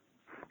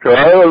 So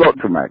I owe a lot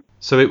to Mac.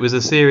 So it was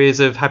a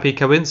series of happy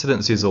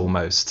coincidences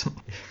almost.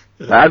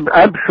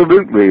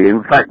 Absolutely.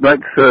 In fact,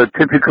 that's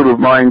typical of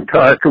my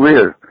entire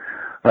career.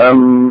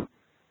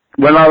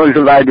 When I was a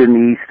lad in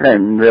the East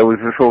End, there was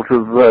a sort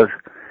of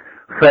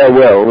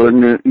farewell,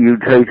 and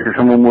you'd say to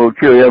someone, well,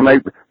 cheerio,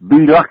 mate,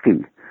 be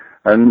lucky.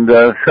 And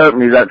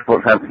certainly that's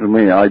what's happened to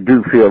me. I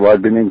do feel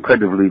I've been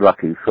incredibly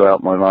lucky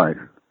throughout my life.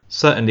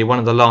 Certainly one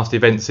of the last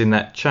events in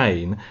that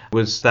chain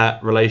was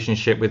that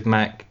relationship with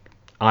Mac,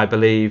 I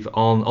believe,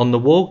 on the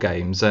War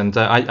Games. And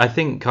I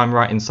think I'm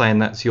right in saying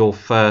that's your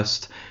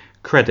first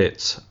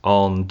credit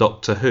on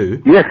Doctor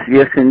Who. Yes,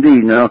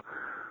 indeed. Now,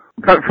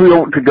 perhaps we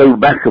ought to go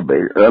back a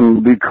bit.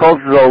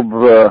 Because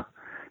of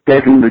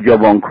getting the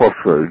job on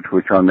Crossroads,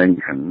 which I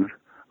mentioned,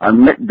 I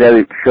met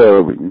Derek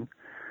Sherwin.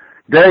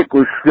 Derek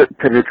was script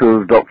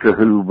editor of Doctor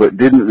Who, but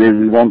didn't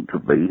really want to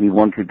be. He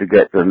wanted to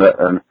get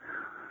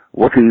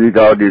what he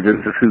regarded as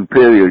a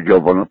superior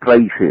job on a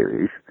play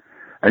series,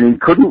 and he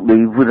couldn't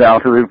leave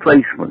without a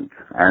replacement.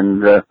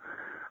 And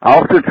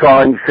after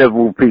trying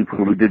several people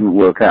who didn't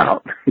work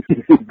out,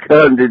 he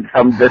turned in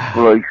some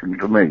desperation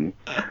to me,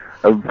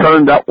 and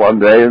phoned up one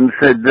day and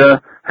said,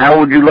 how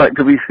would you like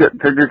to be script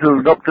editor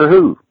of Doctor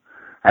Who?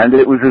 And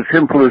it was as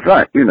simple as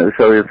that,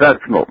 so if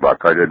that's not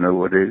luck, I don't know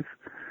what is.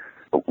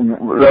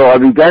 Though I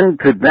began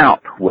to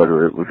doubt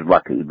whether it was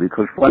lucky,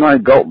 because when I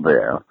got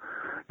there,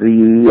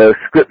 the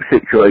script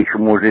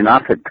situation was in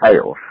utter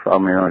chaos. I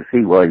mean, I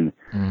see why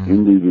he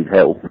needed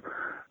help.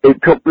 It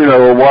took,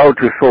 a while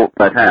to sort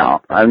that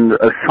out, and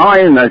a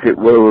sign, as it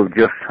were, of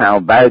just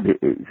how bad it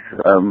is.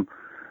 And,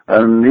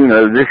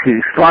 this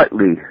is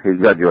slightly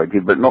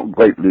exaggerated, but not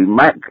greatly.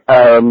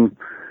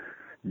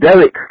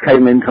 Derek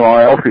came into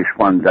my office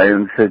one day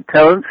and said,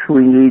 Terrance,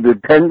 we need a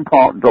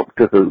 10-part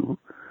Doctor Who.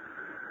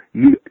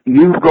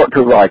 You've got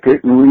to write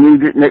it, and we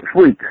need it next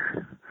week.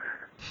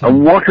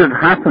 And what had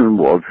happened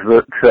was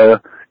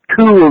that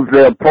two of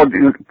their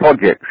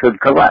projects had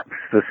collapsed,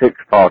 a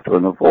 6-parter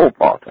and a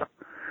 4-parter.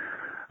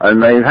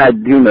 And they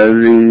had,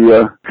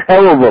 the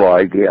terrible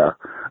idea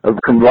of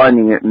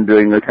combining it and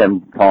doing a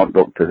 10-part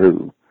Doctor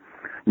Who.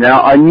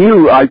 Now, I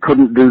knew I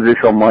couldn't do this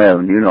on my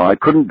own. I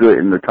couldn't do it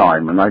in the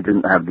time, and I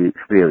didn't have the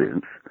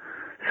experience.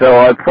 So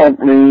I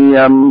promptly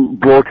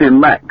brought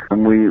in Mac,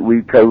 and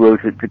we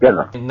co-wrote it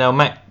together. Now,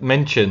 Mac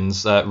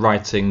mentions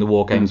writing the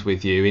War Games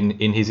with you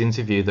in his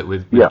interview that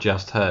we've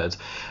just heard.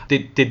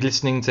 Did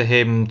listening to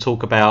him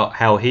talk about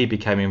how he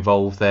became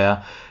involved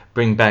there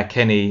bring back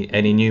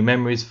any new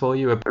memories for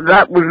you?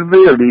 That was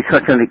really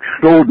such an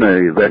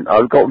extraordinary event.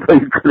 I've got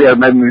very clear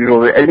memories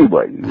of it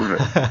anyway.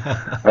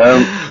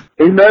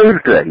 In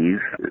those days,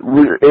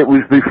 it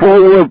was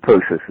before word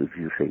processors,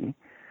 you see.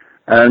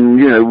 And,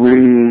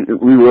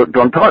 we worked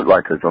on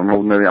typewriters, on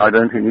ordinary, I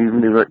don't think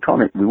even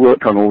electronic. We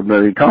worked on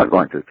ordinary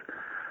typewriters.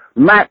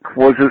 Mac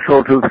was a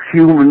sort of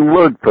human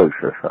word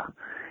processor.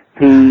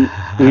 He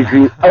is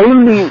the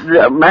only,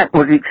 Mac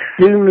was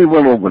extremely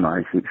well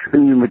organized,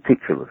 extremely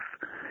meticulous.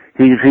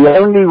 He's the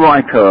only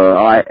writer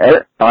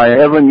I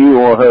ever knew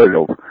or heard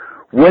of.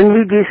 When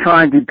he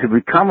decided to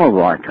become a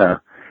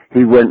writer,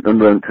 he went and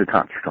learned to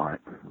touch type.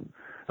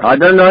 I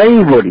don't know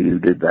anybody who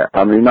did that.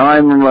 I mean,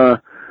 I'm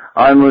a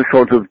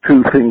sort of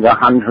two-finger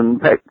hunt and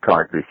peck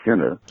typist,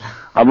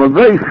 I'm a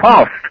very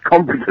fast,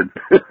 competent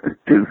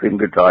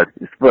two-finger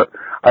typist, but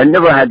I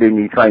never had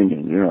any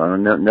training, I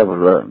never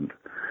learned.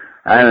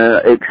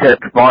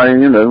 Except by,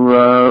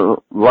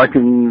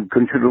 writing a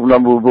considerable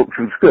number of books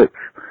and scripts.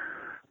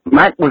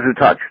 Mac was a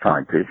touch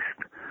typist,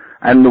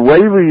 and the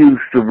way we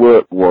used to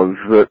work was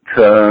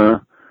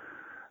that,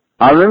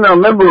 I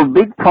remember a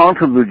big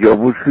part of the job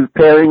was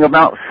preparing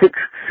about 6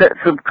 sets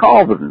of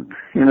carbons,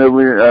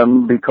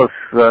 because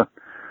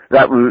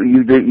that was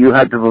you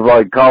had to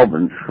provide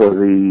carbons for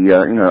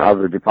the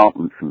other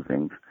departments and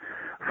things.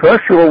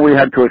 First of all, we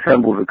had to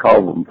assemble the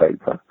carbon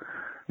paper,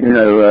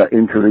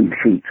 into these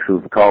sheets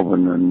of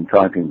carbon and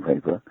typing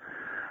paper,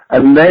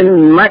 and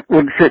then Mac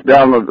would sit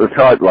down at the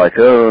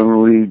typewriter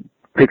and we'd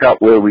pick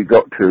up where we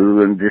got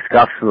to and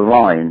discuss the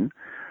line.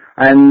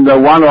 And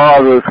one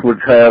or us would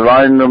say a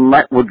line, and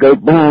Mac would go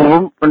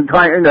boom, and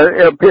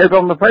it appeared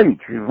on the page.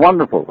 It was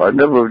wonderful. I'd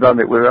never have done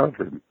it without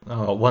him.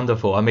 Oh,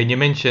 wonderful. I mean, you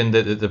mentioned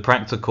the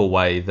practical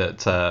way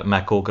that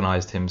Mac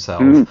organised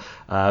himself,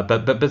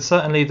 but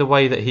certainly the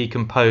way that he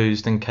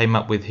composed and came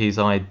up with his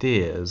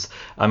ideas.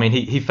 I mean,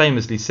 he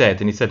famously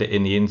said, and he said it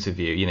in the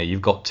interview,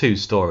 you've got 2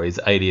 stories,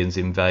 aliens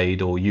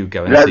invade or you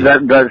go and see...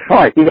 That's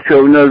right.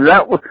 So, no,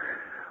 that was...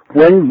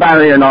 When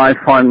Barry and I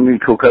finally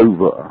took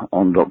over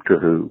on Doctor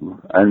Who,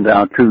 and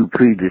our 2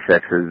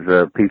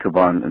 predecessors, Peter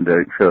Bryant and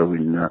Derek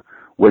Sherwin,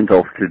 went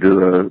off to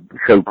do a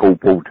show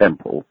called Paul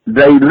Temple,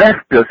 they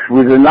left us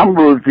with a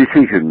number of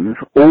decisions,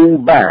 all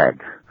bad.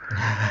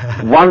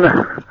 One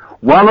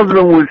of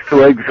them was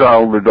to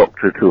exile the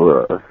Doctor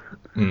to Earth,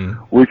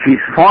 which is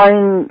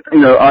fine.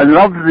 I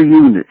love the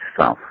unit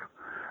stuff,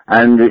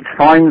 and it's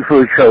fine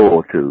for a show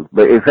or 2,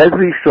 but if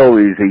every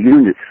story is a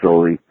unit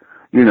story,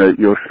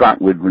 you're stuck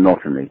with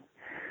monotony.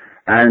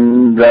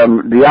 And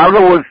the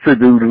other was to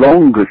do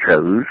longer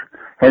shows,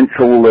 hence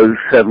all those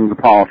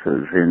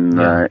 7-parters in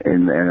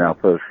our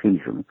first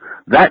season.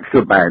 That's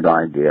a bad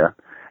idea.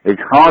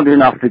 It's hard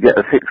enough to get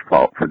a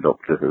 6-part for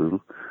Doctor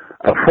Who.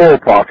 A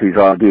 4-part is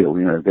ideal,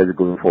 get a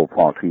good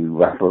 4-part, you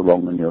rattle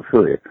along and you're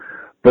through it.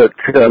 But,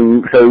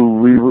 so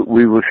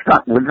we were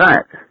stuck with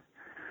that.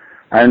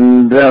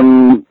 And,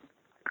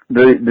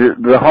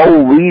 the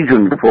whole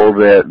reason for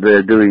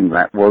their doing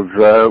that was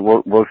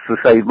to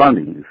save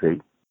money, you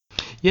see.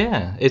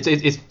 Yeah,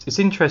 it's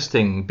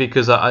interesting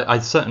because I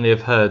certainly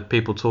have heard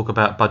people talk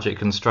about budget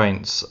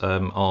constraints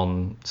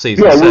on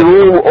season 7. Yeah,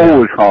 we were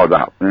always hard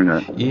up, you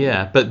know.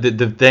 Yeah, but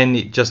then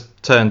it just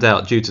turned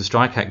out, due to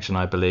strike action,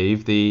 I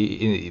believe,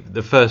 the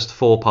first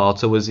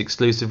 4-parter was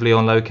exclusively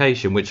on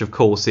location, which of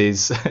course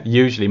is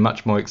usually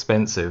much more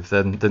expensive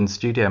than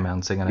studio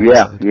mounting an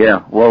episode.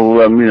 Yeah. Well,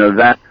 you know,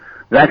 that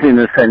in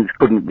a sense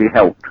couldn't be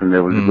helped, and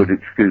there was a good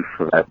excuse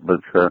for that,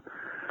 but.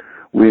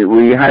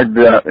 We had,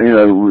 you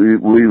know,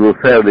 we were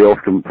fairly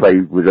often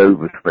plagued with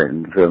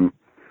overspends.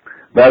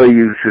 Barry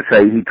used to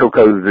say he took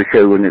over the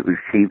show when it was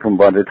cheap, and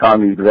by the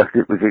time he left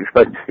it was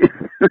expensive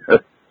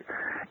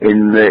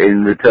in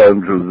the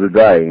terms of the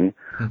day.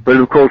 But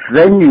of course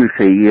then you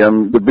see,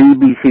 the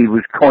BBC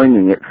was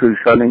coining it through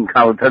selling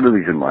colour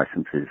television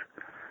licenses.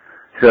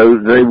 So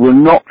they were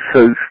not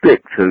so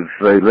strict as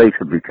they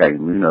later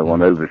became, you know, on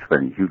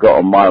overspends. You got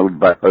a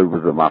mild back over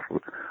the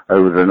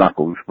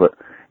knuckles, but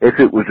if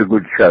it was a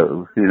good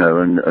show, you know,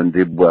 and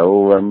did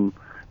well,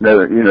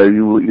 no, you know,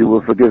 you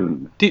were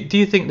forgiven. Do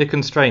you think the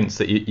constraints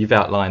that you've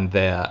outlined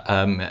there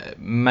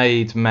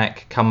made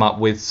Mac come up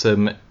with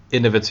some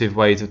innovative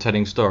ways of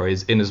telling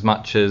stories, in as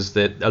much as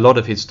that a lot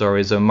of his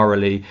stories are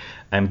morally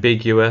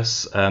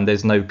ambiguous,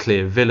 there's no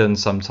clear villain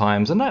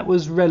sometimes, and that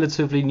was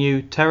relatively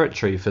new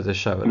territory for the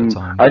show at the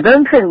time? I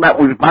don't think that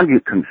was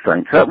budget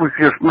constraints. That was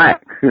just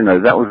Mac, you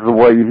know, that was the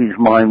way his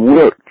mind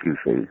worked, you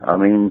see. I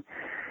mean,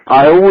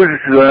 I always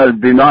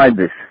denied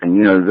this thing,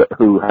 you know,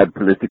 who had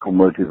political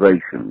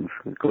motivations,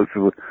 because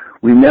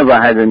we never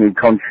had any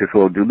conscious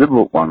or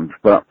deliberate ones,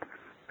 but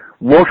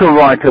what a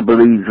writer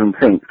believes and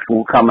thinks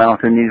will come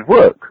out in his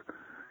work,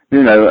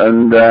 you know,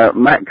 and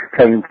Mac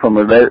came from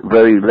a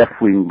very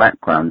left-wing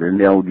background in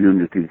the old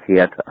Unity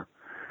Theatre,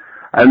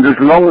 and as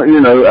long, you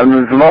know, and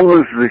as long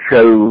as the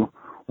show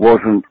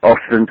wasn't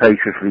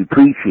ostentatiously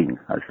preaching,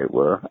 as it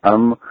were,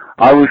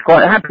 I was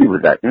quite happy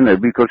with that, you know,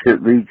 because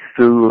it leads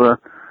to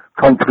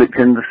conflict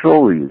in the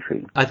story, you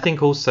see. I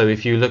think also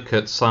if you look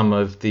at some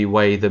of the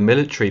way the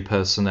military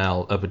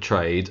personnel are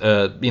portrayed,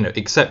 you know,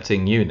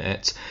 excepting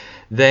Unit,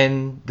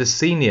 then the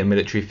senior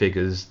military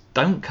figures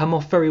don't come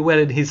off very well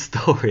in his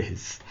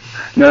stories.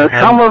 No,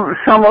 some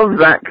of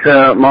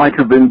that might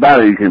have been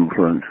Barry's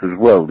influence as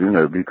well, you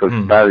know, because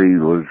Barry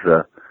was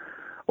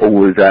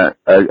always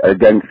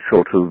against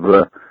sort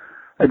of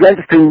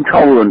against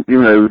intolerant,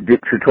 you know,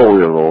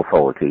 dictatorial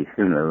authority,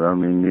 you know. I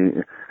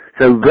mean,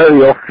 so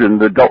very often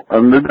the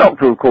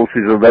Doctor, of course,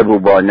 is a rebel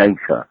by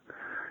nature.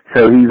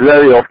 So he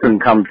very often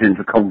comes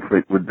into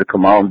conflict with the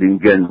commanding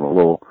general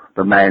or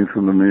the man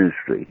from the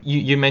ministry.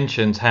 You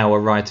mentioned how a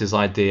writer's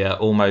idea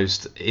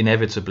almost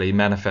inevitably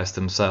manifests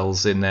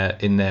themselves in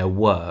their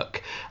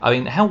work. I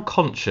mean, how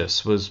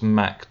conscious was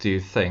Mac, do you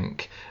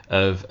think,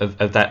 of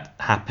that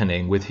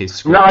happening with his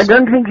script? No, I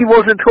don't think he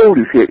was at all,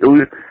 you see. It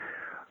was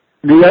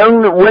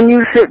when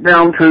you sit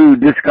down to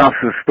discuss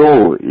a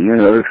story, you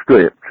know, a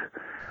script,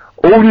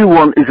 all you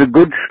want is a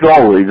good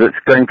story that's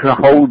going to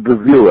hold the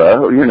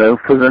viewer, you know,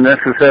 for the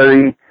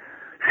necessary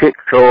 6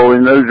 or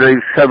in those days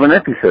 7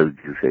 episodes,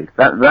 you see.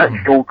 That's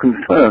your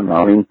concern.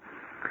 I mean,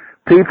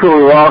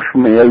 people have asked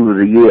me over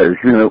the years,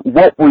 you know,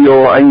 what were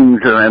your aims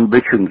and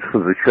ambitions for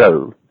the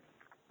show?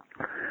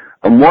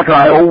 And what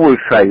I always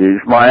say is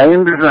my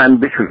aims and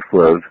ambitions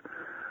were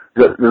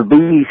that the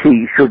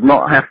BBC should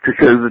not have to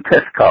show the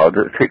test card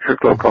at 6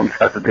 o'clock on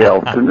Saturday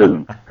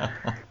afternoon.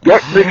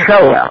 Get the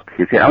show out,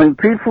 you see. I mean,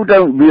 people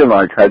don't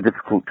realise how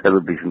difficult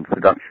television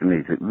production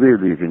is. It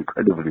really is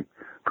incredibly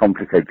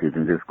complicated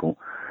and difficult.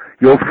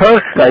 Your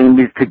first aim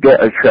is to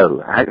get a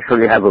show,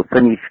 actually have a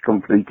finished,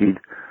 completed,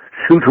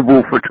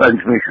 suitable for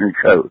transmission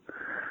show.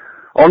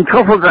 On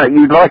top of that,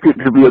 you'd like it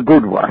to be a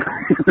good one.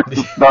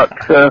 But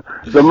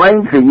the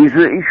main thing is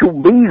that it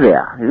should be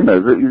there, you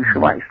know, that you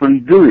should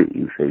actually do it,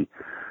 you see.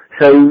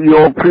 So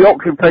your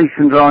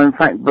preoccupations are in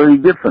fact very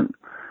different.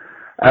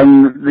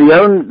 And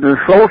the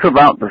thought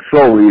about the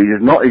story is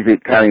not is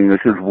it carrying a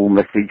suitable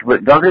message,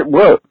 but does it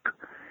work?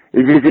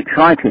 Is it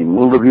exciting?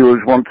 Will the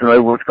viewers want to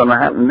know what's going to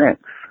happen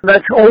next?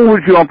 That's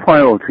always your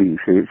priority, you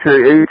see.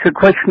 It's a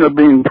question of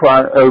being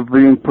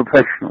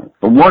professional.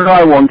 And what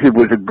I wanted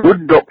was a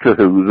good Doctor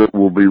Who that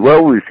will be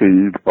well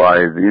received by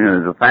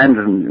the fans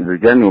and the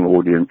general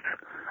audience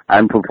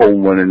and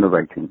perform well in the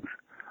ratings.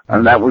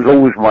 And that was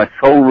always my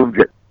sole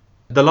objective.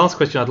 The last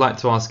question I'd like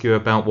to ask you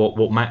about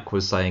what Mac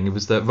was saying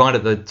was that right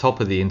at the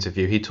top of the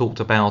interview he talked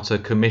about a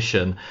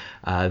commission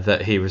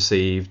that he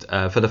received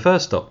for the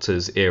first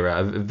Doctor's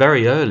era, a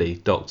very early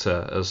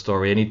Doctor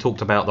story, and he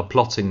talked about the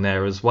plotting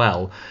there as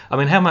well. I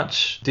mean, how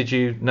much did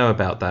you know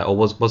about that, or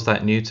was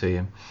that new to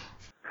you?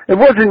 It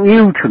wasn't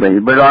new to me,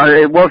 but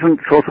it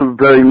wasn't sort of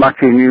very much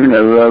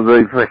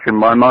very fresh in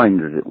my mind,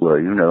 as it were.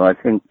 You know, I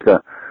think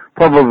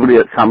probably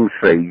at some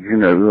stage,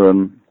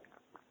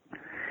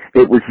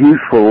 it was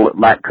useful that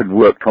Mac had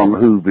worked on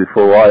Who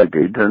before I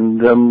did,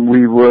 and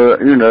we were,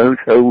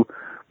 so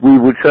we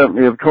would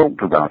certainly have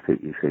talked about it,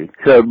 you see.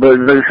 So, but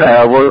as I say,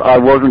 I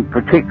wasn't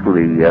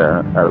particularly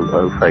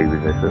au fait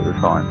with this at the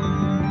time.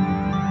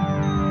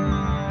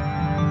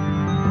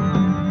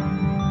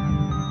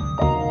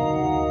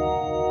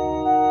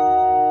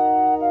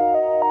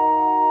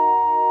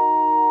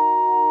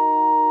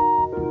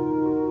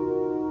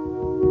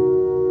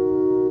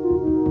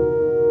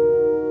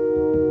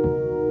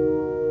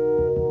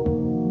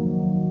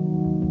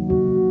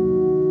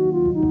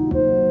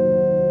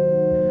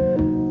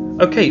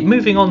 Okay,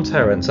 moving on,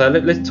 Terrance.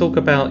 Let's talk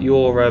about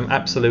your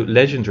absolute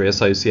legendary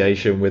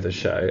association with the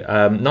show.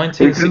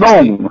 1960... It's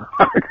long.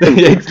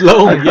 It's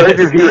long, yes.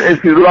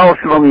 If you last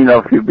long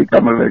enough, you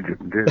become a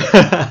legend.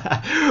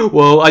 Yeah.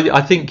 Well,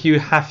 I think you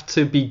have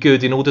to be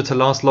good in order to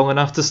last long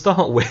enough to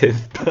start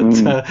with.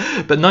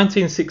 But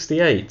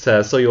 1968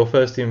 saw your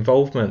first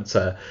involvement.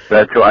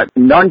 That's right.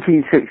 In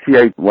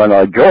 1968, when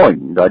I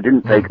joined, I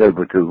didn't take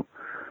over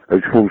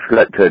as full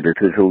select editor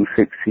until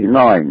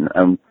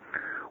 69.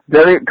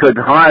 Derek had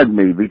hired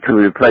me to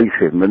replace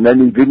him, and then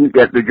he didn't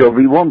get the job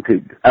he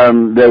wanted.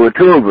 There were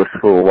two of us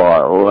for a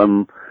while,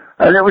 and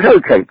it was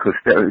okay, because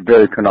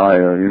Derek and I,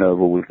 have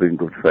always been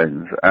good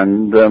friends.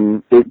 And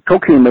it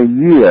took him a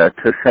year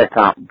to set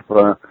up,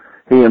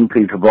 he and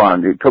Peter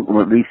Bryant, it took them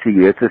at least a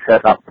year to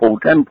set up Paul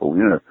Temple,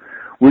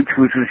 which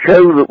was a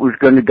show that was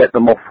going to get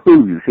them off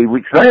Who, you see,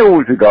 which they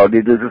always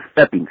regarded as a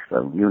stepping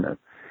stone,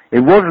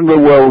 It wasn't a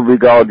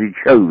well-regarded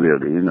show,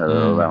 really,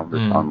 around the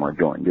time I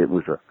joined. It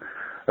was a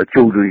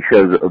children's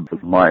show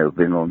that might have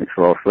been on its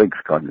last legs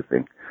kind of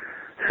thing.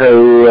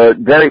 So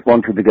Derek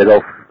wanted to get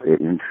off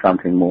into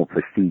something more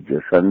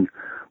prestigious,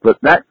 but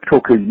that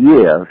took a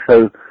year.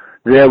 So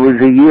there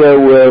was a year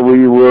where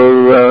we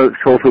were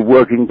sort of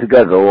working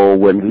together, or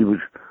when he was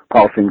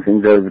passing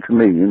things over to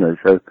me,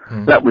 So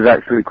that was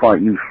actually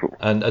quite useful.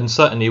 And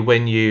certainly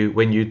when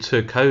you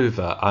took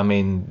over, I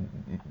mean,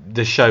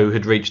 the show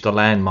had reached a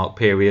landmark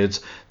period,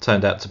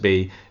 turned out to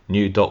be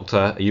new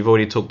Doctor. You've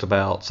already talked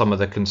about some of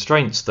the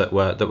constraints that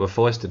were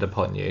foisted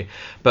upon you,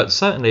 but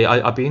certainly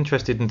I'd be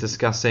interested in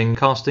discussing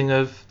casting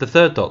of the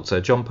third Doctor,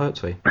 John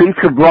Pertwee.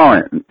 Peter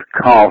Bryant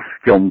cast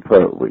John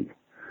Pertwee,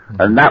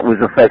 and that was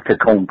a fait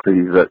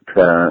accompli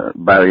that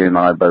Barry and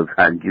I both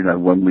had,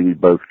 when we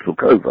both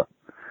took over.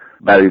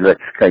 Barry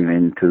Letts came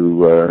in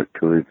to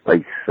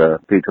replace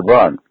Peter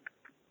Bryant.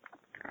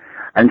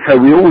 And so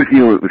we always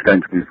knew it was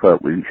going to be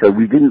Pertwee, so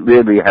we didn't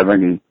really have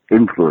any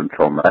influence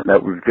on that.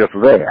 That was just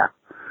there.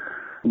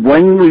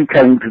 When we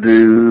came to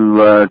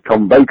do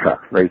Tom Baker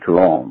later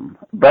on,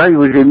 Barry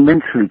was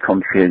immensely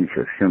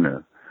conscientious,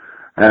 and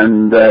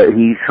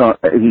he saw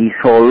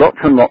lots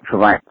and lots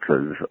of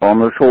actors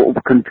on a sort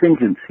of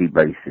contingency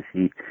basis.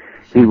 He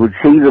would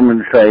see them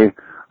and say,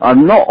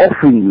 "I'm not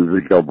offering you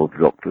the job of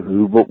Doctor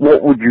Who, but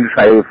what would you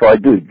say if I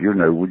did?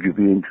 Would you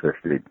be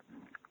interested?"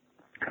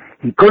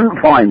 He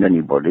couldn't find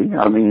anybody.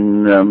 I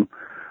mean,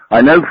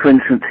 I know, for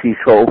instance, he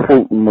saw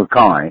Fulton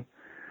Mackay,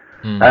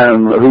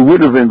 who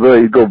would have been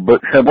very good,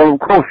 but said, "Well, of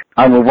course,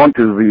 I would want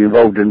to be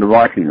involved in the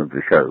writing of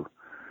the show."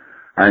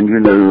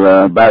 And,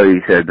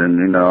 Barry said,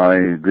 and, I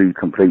agree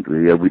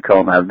completely, we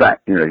can't have that.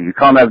 You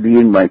can't have the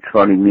inmates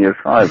running the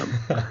asylum.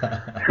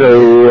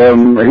 So,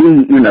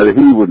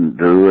 he wouldn't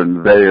do,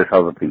 and various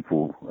other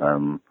people,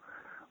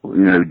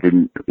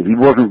 he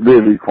wasn't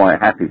really quite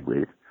happy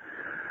with.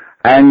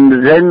 And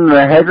then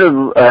the head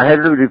of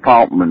the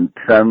department,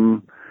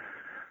 said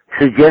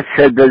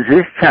there's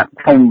this chap,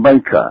 Tom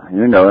Baker,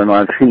 and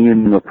I've seen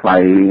him in a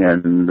play,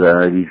 and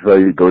he's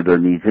very good,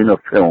 and he's in a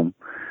film,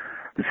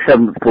 The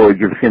Seventh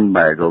Voyage of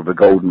Sinbad, or The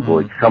Golden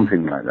Voyage,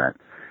 something like that.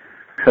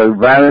 So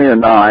Barry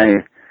and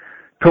I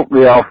took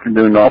the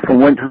afternoon off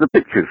and went to the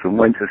pictures and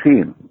went to see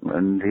him.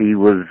 And he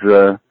was,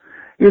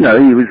 he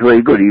was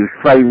very good. He was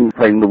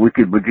playing the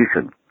Wicked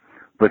Magician,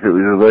 but it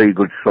was a very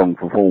good, strong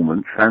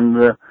performance,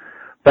 and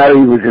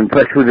Barry was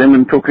impressed with him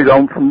and took it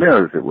on from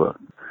there, as it were.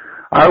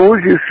 I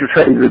always used to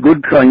say the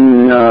good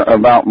thing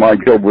about my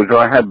job was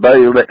I had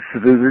Barry Letts to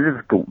do the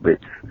difficult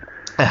bits.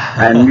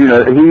 And,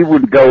 he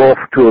would go off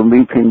to a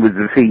meeting with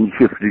the Scene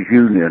Shifters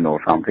Union or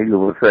something that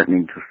were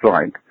threatening to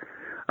strike.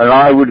 And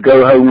I would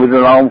go home with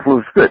an armful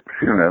of scripts,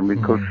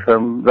 because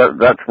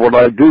that's what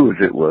I do,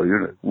 as it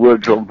were,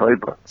 words on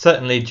paper.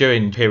 Certainly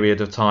during the period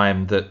of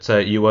time that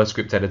you were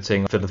script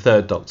editing for the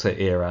Third Doctor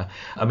era,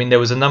 I mean, there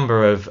was a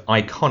number of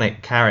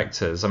iconic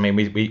characters. I mean,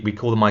 we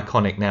call them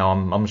iconic now.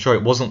 I'm sure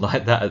it wasn't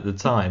like that at the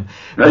time.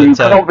 No, you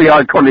can't be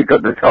iconic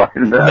at the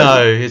time.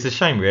 No, it's a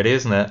shame, really,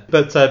 isn't it?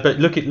 But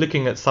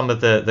looking at some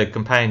of the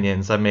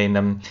companions, I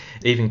mean,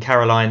 even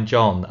Caroline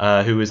John,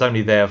 who was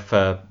only there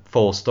for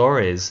 4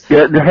 stories.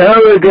 Yeah,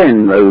 her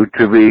again, though,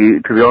 to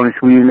be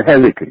honest, we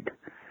inherited.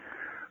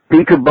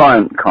 Peter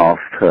Bryant cast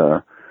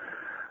her,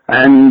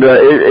 and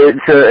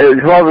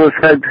it's rather a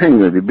sad thing,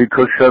 really,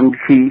 because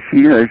she's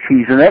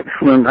an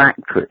excellent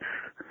actress,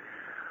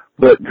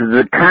 but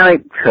the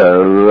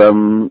character,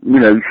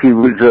 she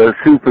was a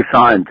super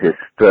scientist,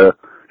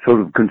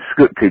 sort of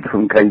conscripted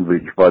from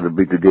Cambridge by the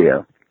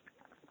Brigadier.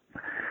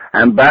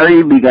 And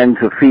Barry began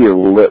to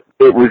feel that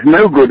it was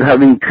no good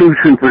having 2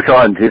 super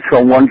scientists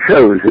on one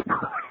show, as it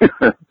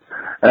were.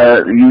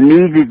 you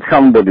needed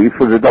somebody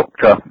for the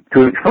Doctor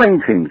to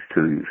explain things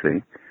to, you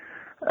see.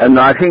 And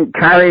I think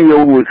Carrie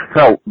always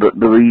felt that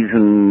the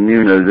reason,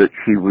 that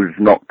she was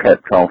not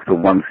kept after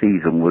one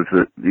season was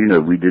that,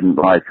 we didn't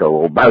like her,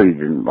 or Barry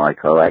didn't like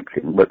her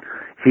acting. But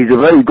she's a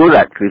very good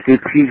actress if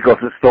she's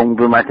got a strong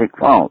dramatic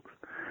part.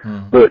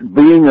 But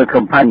being a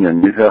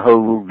companion is a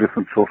whole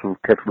different sort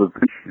of kettle of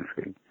fish, you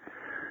see.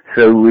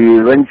 So we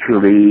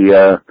eventually,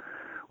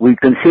 we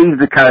conceived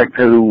the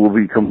character who will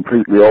be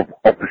completely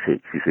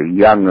opposite, you see,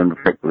 young and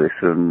feckless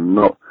and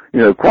not,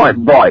 quite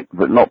bright,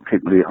 but not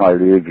particularly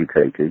highly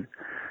educated.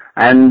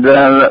 And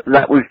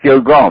that was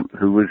Joe Grant,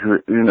 who was,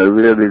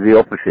 really the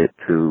opposite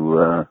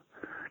to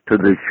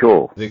this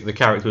Shaw. The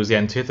character was the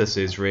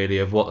antithesis, really,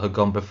 of what had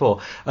gone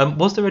before.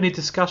 Was there any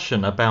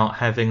discussion about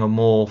having a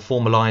more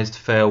formalised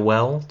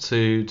farewell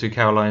to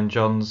Caroline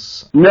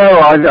Johns? No,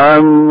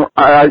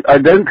 I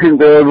don't think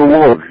there ever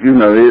was.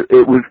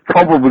 It was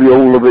probably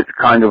all of it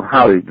kind of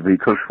hurried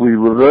because we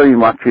were very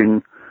much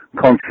in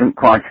constant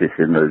crisis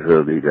in those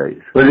early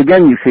days. But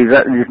again, you see,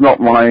 that is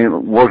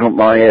wasn't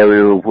my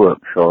area of work,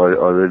 so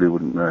I really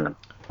wouldn't know.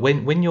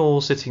 When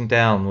you're sitting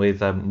down with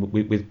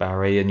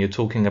Barry and you're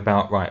talking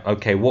about, right,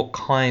 okay, what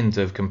kind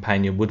of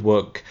companion would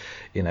work,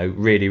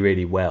 really,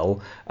 really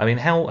well? I mean,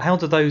 how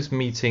do those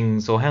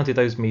meetings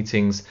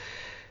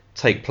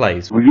take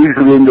place? We're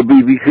usually in the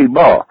BBC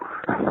bar.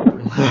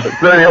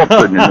 Very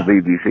often in the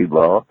BBC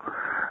bar,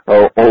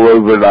 or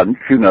over lunch,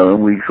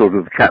 and we sort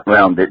of chat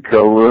round it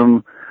till,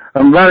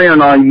 and Barry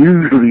and I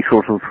usually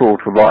sort of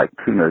thought alike,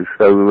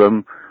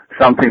 so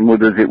something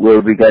would, as it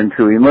were, begin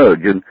to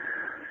emerge. And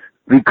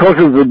because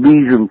of the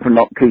reason for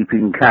not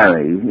keeping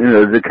Carrie,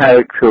 the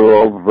character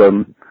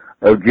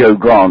of Joe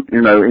Grant,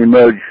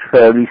 emerged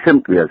fairly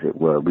simply, as it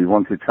were. We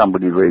wanted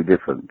somebody very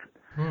different.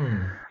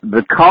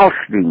 The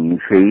casting, you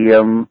see,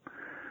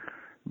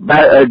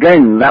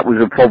 again, that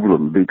was a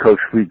problem because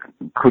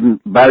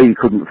Barry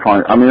couldn't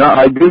find,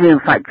 I did in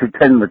fact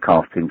attend the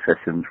casting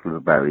sessions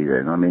with Barry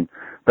then.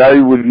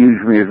 Barry would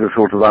use me as a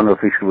sort of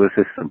unofficial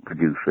assistant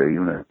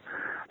producer,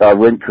 I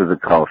went to the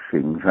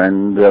castings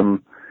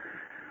and,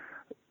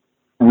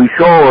 we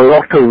saw a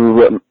lot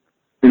of,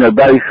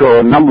 Barry saw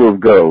a number of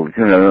girls,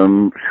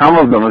 some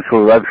of them are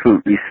sort of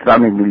absolutely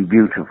stunningly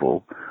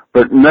beautiful,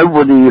 but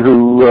nobody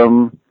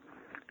who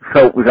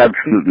felt was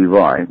absolutely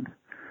right.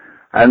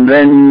 And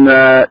then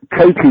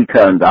Katie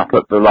turned up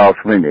at the last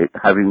minute,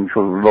 having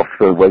sort of lost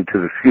her way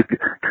to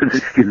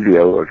the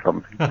studio or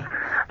something.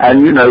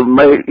 And,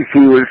 she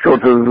was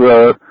sort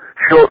of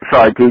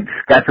short-sighted,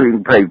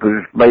 scattering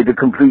papers, made a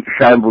complete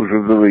shambles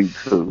of the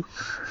read-through.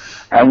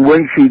 And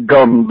when she'd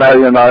gone,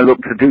 Barry and I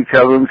looked at each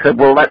other and said,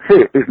 well, that's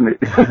it, isn't it?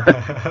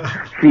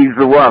 She's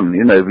the one,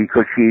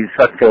 because she's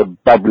such a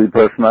bubbly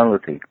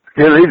personality.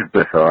 Still is,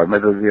 bless her. I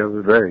met her the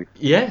other day.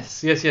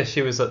 Yes.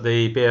 She was at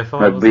the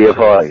BFI. At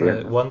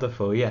BFI, yeah.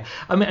 Wonderful, yeah.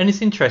 And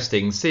it's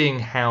interesting seeing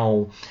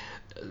how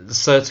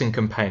certain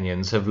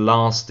companions have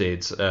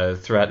lasted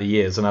throughout the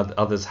years and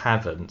others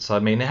haven't. So,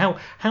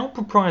 how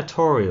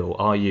proprietorial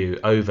are you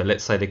over,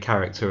 let's say, the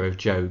character of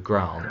Joe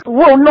Grant?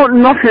 Well,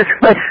 not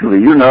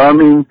especially,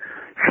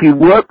 she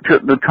worked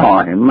at the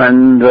time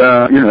and,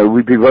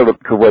 we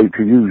developed a way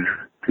to use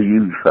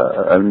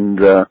her and,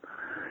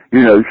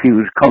 she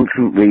was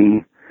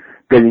constantly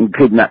getting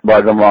kidnapped by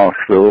the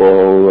master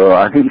or,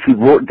 I think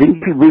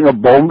didn't she bring a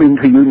bomb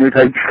into Unit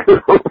HQ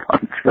at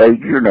one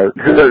stage,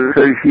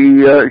 So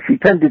she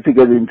tended to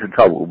get into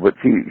trouble, but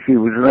she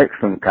was an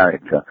excellent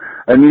character.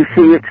 And you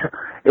see,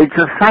 it's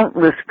a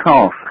thankless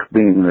task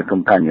being the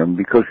companion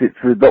because it's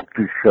the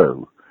Doctor's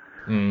show.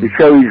 The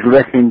show is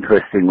less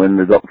interesting when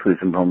the Doctor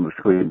isn't on the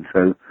screen,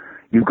 so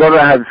you've got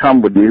to have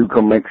somebody who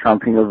can make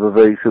something of a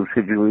very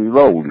subsidiary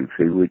role, you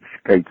see, which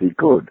Katie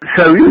could.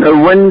 So,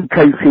 when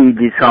Katie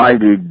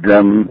decided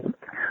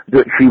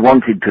that she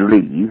wanted to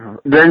leave,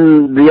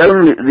 then the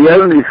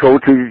only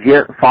thought is,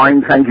 yeah,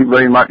 fine, thank you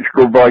very much,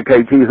 goodbye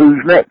Katie,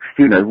 who's next?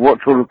 What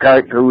sort of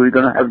character are we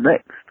going to have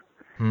next?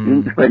 You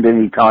didn't spend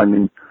any time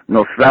in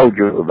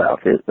nostalgia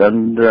about it,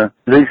 and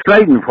Liz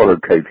Sladen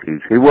followed Katie, you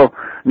see. Well,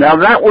 now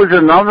that was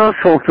another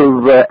sort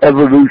of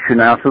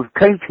evolution out of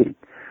Katie.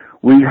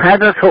 We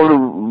had a sort of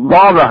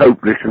rather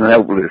hopeless and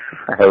helpless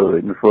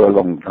heroine for a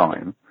long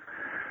time.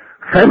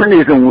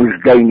 Feminism was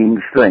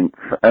gaining strength,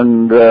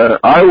 and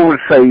I always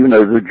say,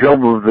 the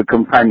job of the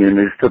companion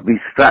is to be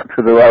strapped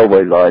to the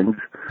railway lines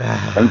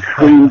and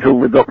scream till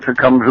the Doctor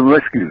comes and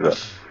rescues her.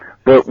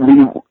 But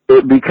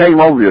it became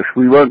obvious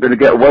we weren't going to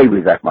get away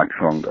with that much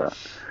longer.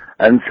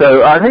 And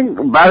so I think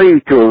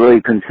Barry's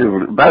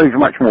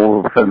much more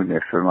of a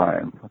feminist than I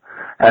am.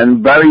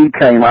 And Barry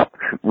came up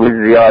with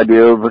the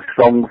idea of a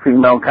strong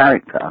female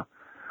character,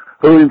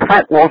 who in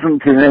fact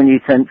wasn't in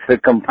any sense a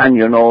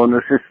companion or an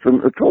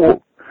assistant at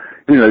all.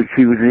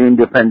 She was an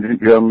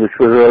independent journalist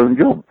with her own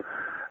job.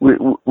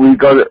 We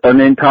got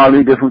an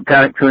entirely different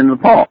character in the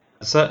part.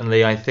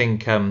 Certainly, I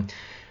think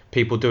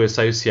people do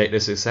associate the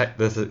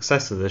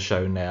success of the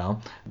show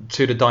now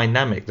to the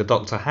dynamic the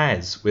Doctor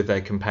has with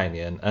their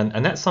companion,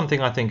 and that's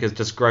something I think has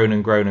just grown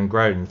and grown and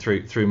grown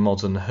through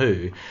modern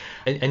Who,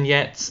 and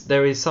yet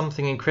there is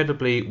something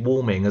incredibly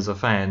warming as a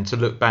fan to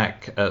look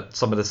back at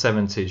some of the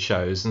 70s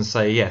shows and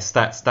say, yes,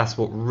 that's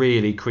what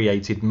really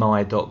created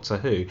my Doctor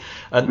Who,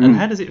 and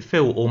how does it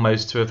feel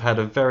almost to have had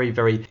a very,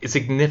 very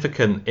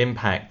significant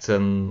impact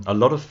and a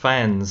lot of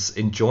fans'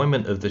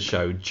 enjoyment of the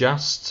show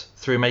just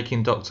through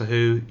making Doctor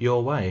Who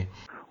your way?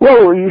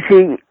 Well, you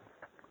see,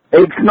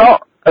 it's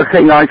not a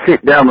thing I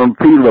sit down and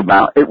feel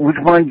about. It was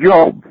my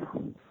job.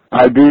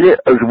 I did it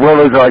as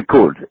well as I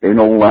could in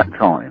all that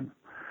time.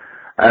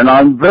 And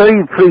I'm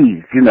very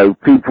pleased,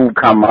 people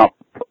come up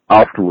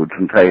afterwards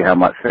and say how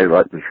much they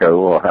liked the show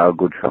or how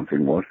good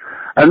something was.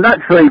 And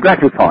that's very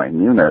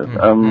gratifying,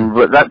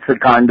 but that's a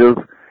kind of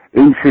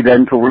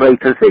incidental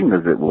later thing,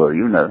 as it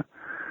were,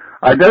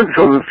 I don't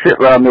sort of sit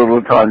around all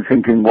the time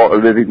thinking what a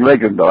living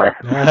legend I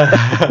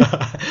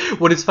am.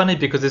 Well, it's funny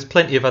because there's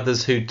plenty of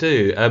others who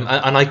do, and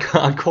I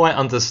quite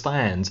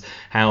understand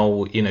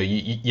how,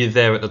 you're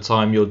there at the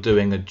time, you're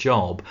doing a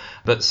job,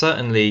 but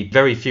certainly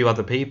very few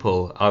other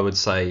people, I would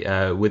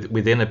say,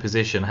 within a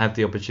position have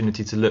the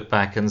opportunity to look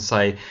back and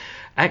say,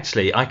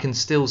 actually, I can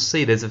still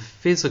see there's a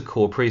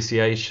physical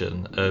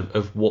appreciation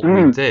of what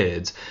we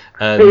did.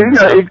 And,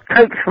 it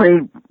takes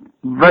me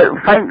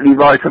faintly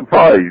by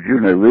surprise,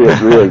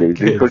 really,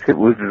 because it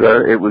was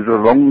a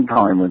long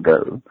time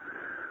ago.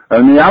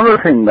 And the other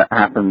thing that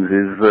happens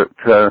is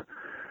that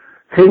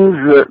things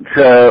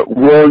that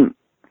weren't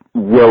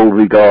well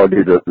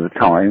regarded at the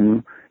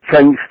time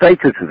changed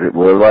status, as it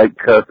were. Like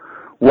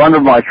one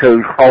of my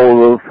shows,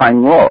 Horror of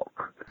Fang Rock,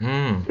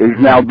 is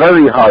now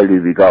very highly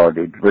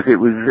regarded, but it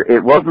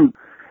wasn't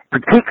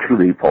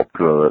particularly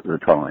popular at the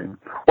time.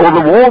 Or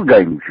the war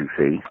games, you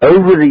see.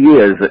 Over the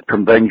years at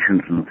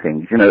conventions and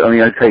things,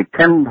 I'd say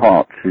 10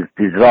 parts is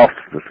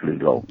disastrously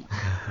long.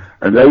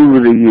 And over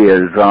the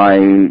years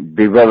I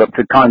developed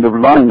a kind of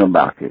line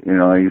about it.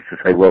 I used to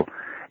say, well,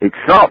 it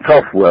starts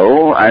off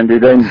well and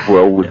it ends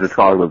well with the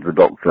trial of the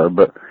Doctor,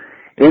 but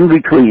in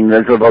between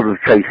there's a lot of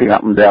chasing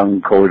up and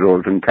down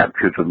corridors and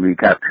captures and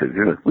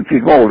recaptures, which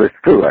is more or less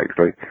true,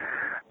 actually.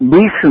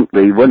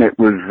 Recently, when it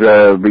was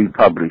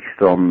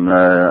republished on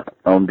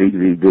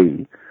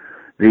DVD,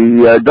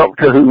 the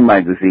Doctor Who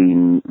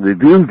magazine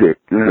reviewed it,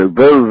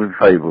 very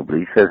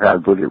favourably, said how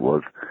good it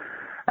was,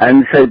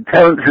 and said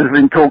Terrance has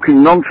been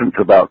talking nonsense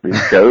about this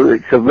show.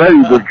 It's a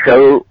very good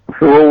show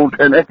for all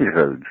 10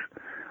 episodes.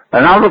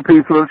 And other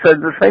people have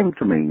said the same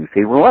to me, you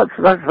see. Well,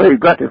 that's very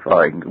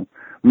gratifying.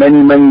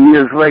 Many, many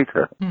years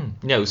later.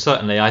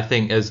 Certainly. I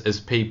think as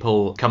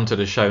people come to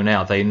the show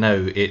now, they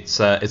know it's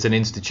an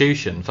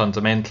institution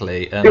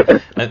fundamentally,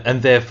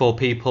 and therefore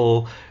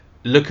people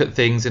look at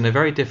things in a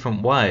very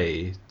different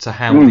way to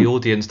how the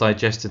audience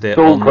digested it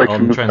on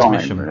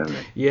transmission. Time, really.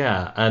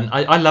 Yeah, and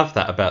I love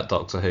that about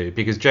Doctor Who,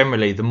 because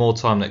generally the more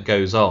time that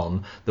goes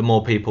on, the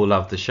more people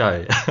love the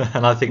show,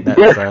 and I think that's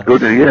good.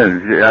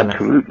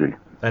 Absolutely.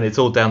 And it's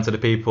all down to the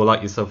people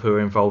like yourself who are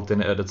involved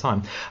in it at the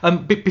time.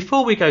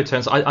 Before we go,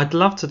 Terrance, I'd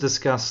love to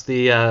discuss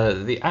the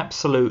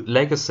absolute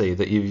legacy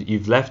that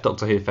you've left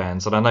Doctor Who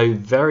fans. And I know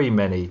very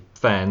many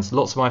fans,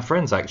 lots of my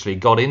friends actually,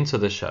 got into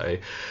the show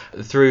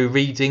through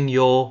reading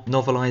your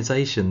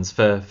novelisations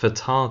for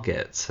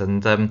Target.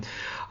 And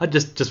I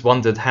just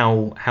wondered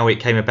how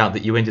it came about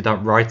that you ended up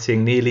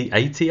writing nearly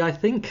 80, I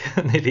think,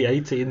 nearly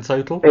 80 in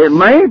total. It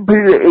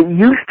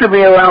used to be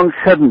around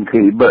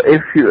 70, but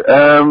if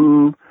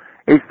you...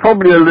 it's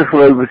probably a little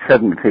over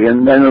 70,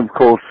 and then of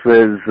course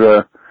there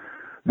are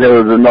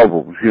the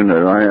novels.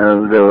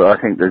 I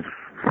think there's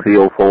 3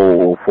 or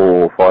 4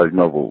 or 5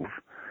 novels.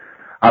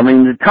 I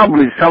mean, the trouble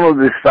is some of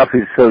this stuff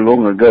is so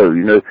long ago.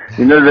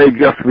 They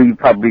just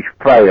republished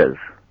Players.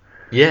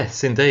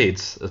 Yes, indeed,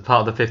 as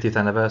part of the 50th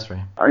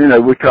anniversary.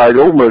 Which I'd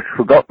almost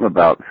forgotten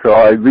about, so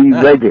I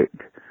reread it.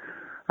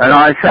 And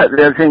I sat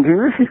there thinking,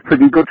 this is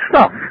pretty good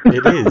stuff.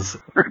 It is.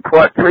 I'm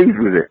quite pleased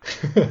with it.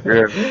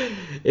 Yeah.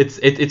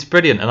 It's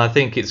brilliant, and I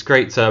think it's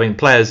great.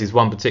 Players is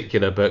one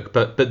particular book,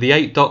 but the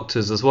 8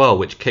 Doctors as well,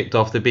 which kicked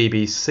off the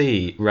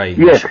BBC range.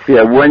 Yes,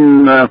 yeah.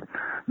 When the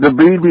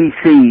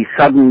BBC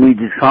suddenly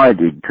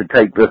decided to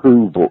take the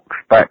Who books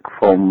back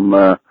from,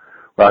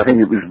 I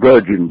think it was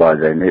Virgin by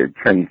then. It had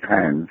changed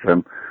hands.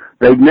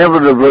 They'd never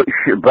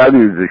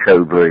valued the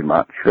show very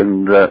much,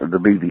 and the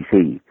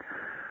BBC.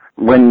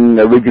 When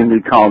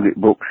originally Target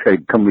Books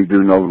said, can we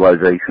do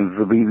novelisations,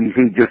 the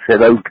BBC just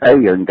said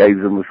okay and gave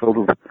them a sort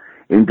of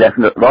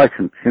indefinite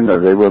license. They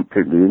weren't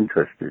particularly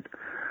interested.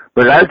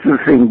 But as the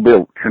thing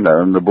built,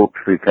 and the books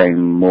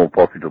became more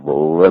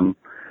profitable,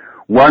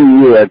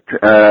 one year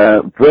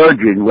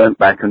Virgin went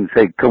back and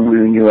said, can we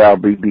renew our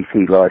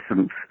BBC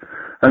licence?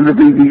 And the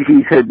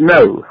BBC said,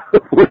 no,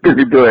 we're going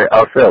to do it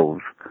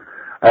ourselves.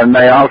 And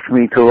they asked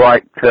me to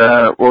write,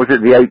 what was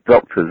it, The 8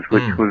 Doctors,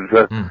 which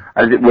was,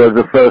 as it were,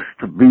 the first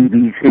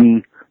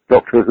BBC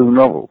Doctor Who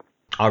novel.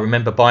 I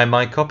remember buying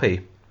my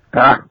copy.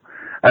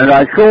 And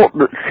I thought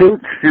that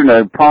since,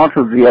 part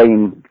of the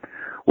aim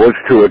was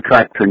to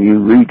attract a new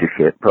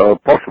readership, or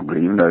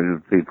possibly,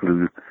 people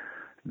who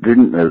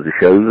didn't know the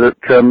show, that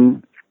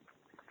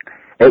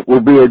it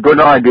would be a good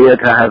idea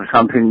to have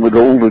something with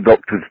all the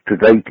doctors to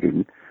date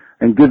in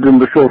and give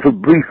them a sort of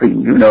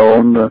briefing,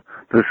 on the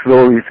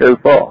story so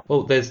far.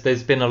 Well,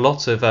 there's been a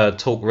lot of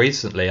talk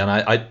recently, and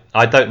I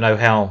don't know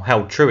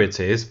how true it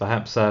is.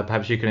 Perhaps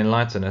you can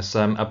enlighten us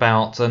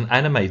about an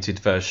animated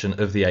version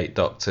of the Eight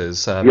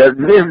Doctors. This I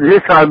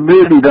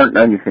really don't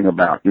know anything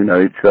about.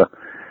 It's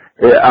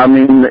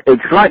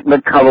like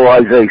the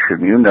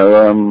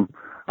colorization.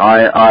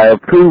 I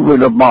approve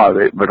and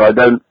admire it, but I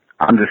don't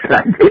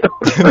understand it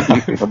or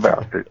anything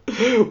about it.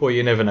 Well,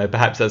 you never know.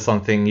 Perhaps that's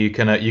something you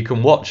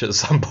can watch at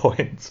some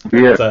point.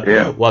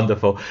 Yeah.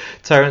 Wonderful.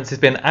 Terrance, it's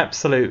been an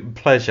absolute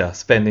pleasure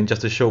spending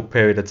just a short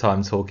period of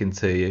time talking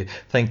to you.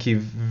 Thank you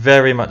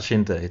very much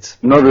indeed.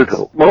 Not at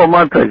all. Well,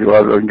 my pleasure.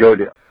 I've enjoyed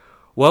it.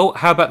 Well,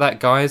 how about that,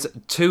 guys?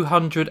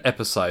 200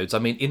 episodes. I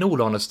mean, in all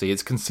honesty,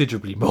 it's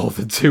considerably more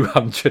than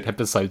 200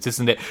 episodes,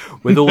 isn't it?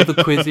 With all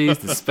the quizzes,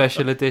 the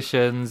special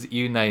editions,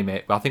 you name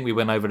it. I think we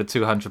went over the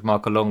 200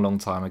 mark a long, long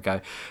time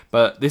ago.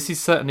 But this is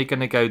certainly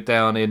going to go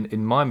down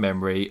in my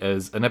memory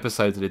as an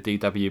episode of the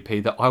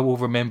DWP that I will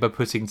remember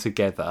putting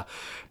together.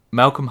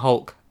 Malcolm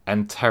Hulke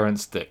and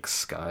Terrance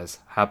Dicks, guys.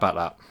 How about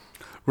that?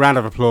 Round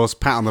of applause,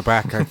 pat on the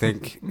back, I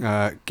think.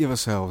 Give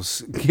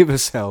ourselves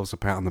a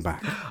pat on the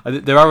back.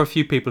 There are a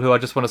few people who I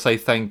just want to say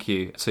thank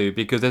you to,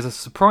 because there's a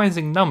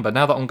surprising number,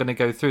 now that I'm going to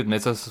go through them,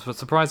 there's a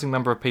surprising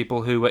number of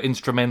people who were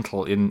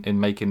instrumental in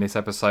making this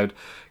episode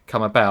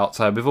come about.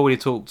 We've already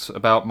talked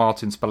about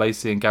Martin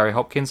Spalacy and Gary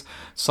Hopkins.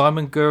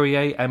 Simon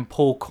Gourier and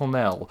Paul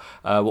Cornell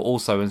were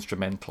also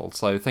instrumental.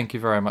 So thank you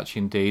very much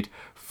indeed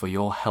for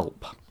your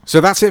help. So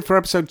that's it for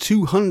episode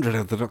 200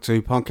 of the Doctor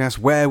Who podcast.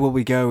 Where will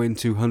we go in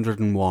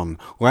 201?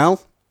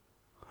 Well,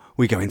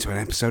 we go into an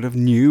episode of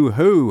New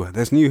Who.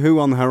 There's New Who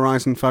on the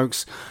horizon,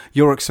 folks.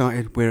 You're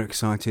excited, we're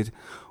excited.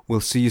 We'll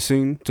see you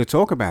soon to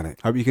talk about it.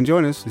 Hope you can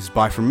join us. This is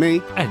bye from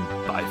me. And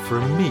bye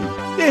from me.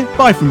 Yeah,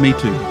 bye from me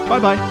too.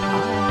 Bye-bye.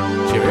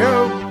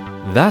 Cheerio.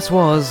 That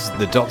was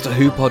the Doctor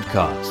Who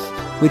podcast,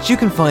 which you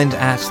can find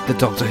at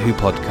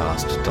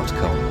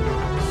thedoctorwhopodcast.com.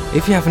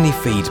 If you have any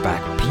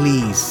feedback,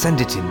 please send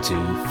it in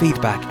to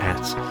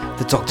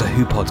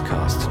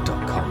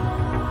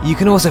feedback@thedoctorwhopodcast.com. You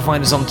can also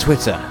find us on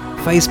Twitter,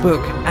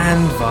 Facebook,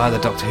 and via the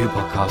Doctor Who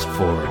podcast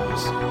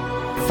forums.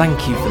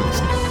 Thank you for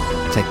listening.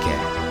 Take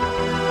care.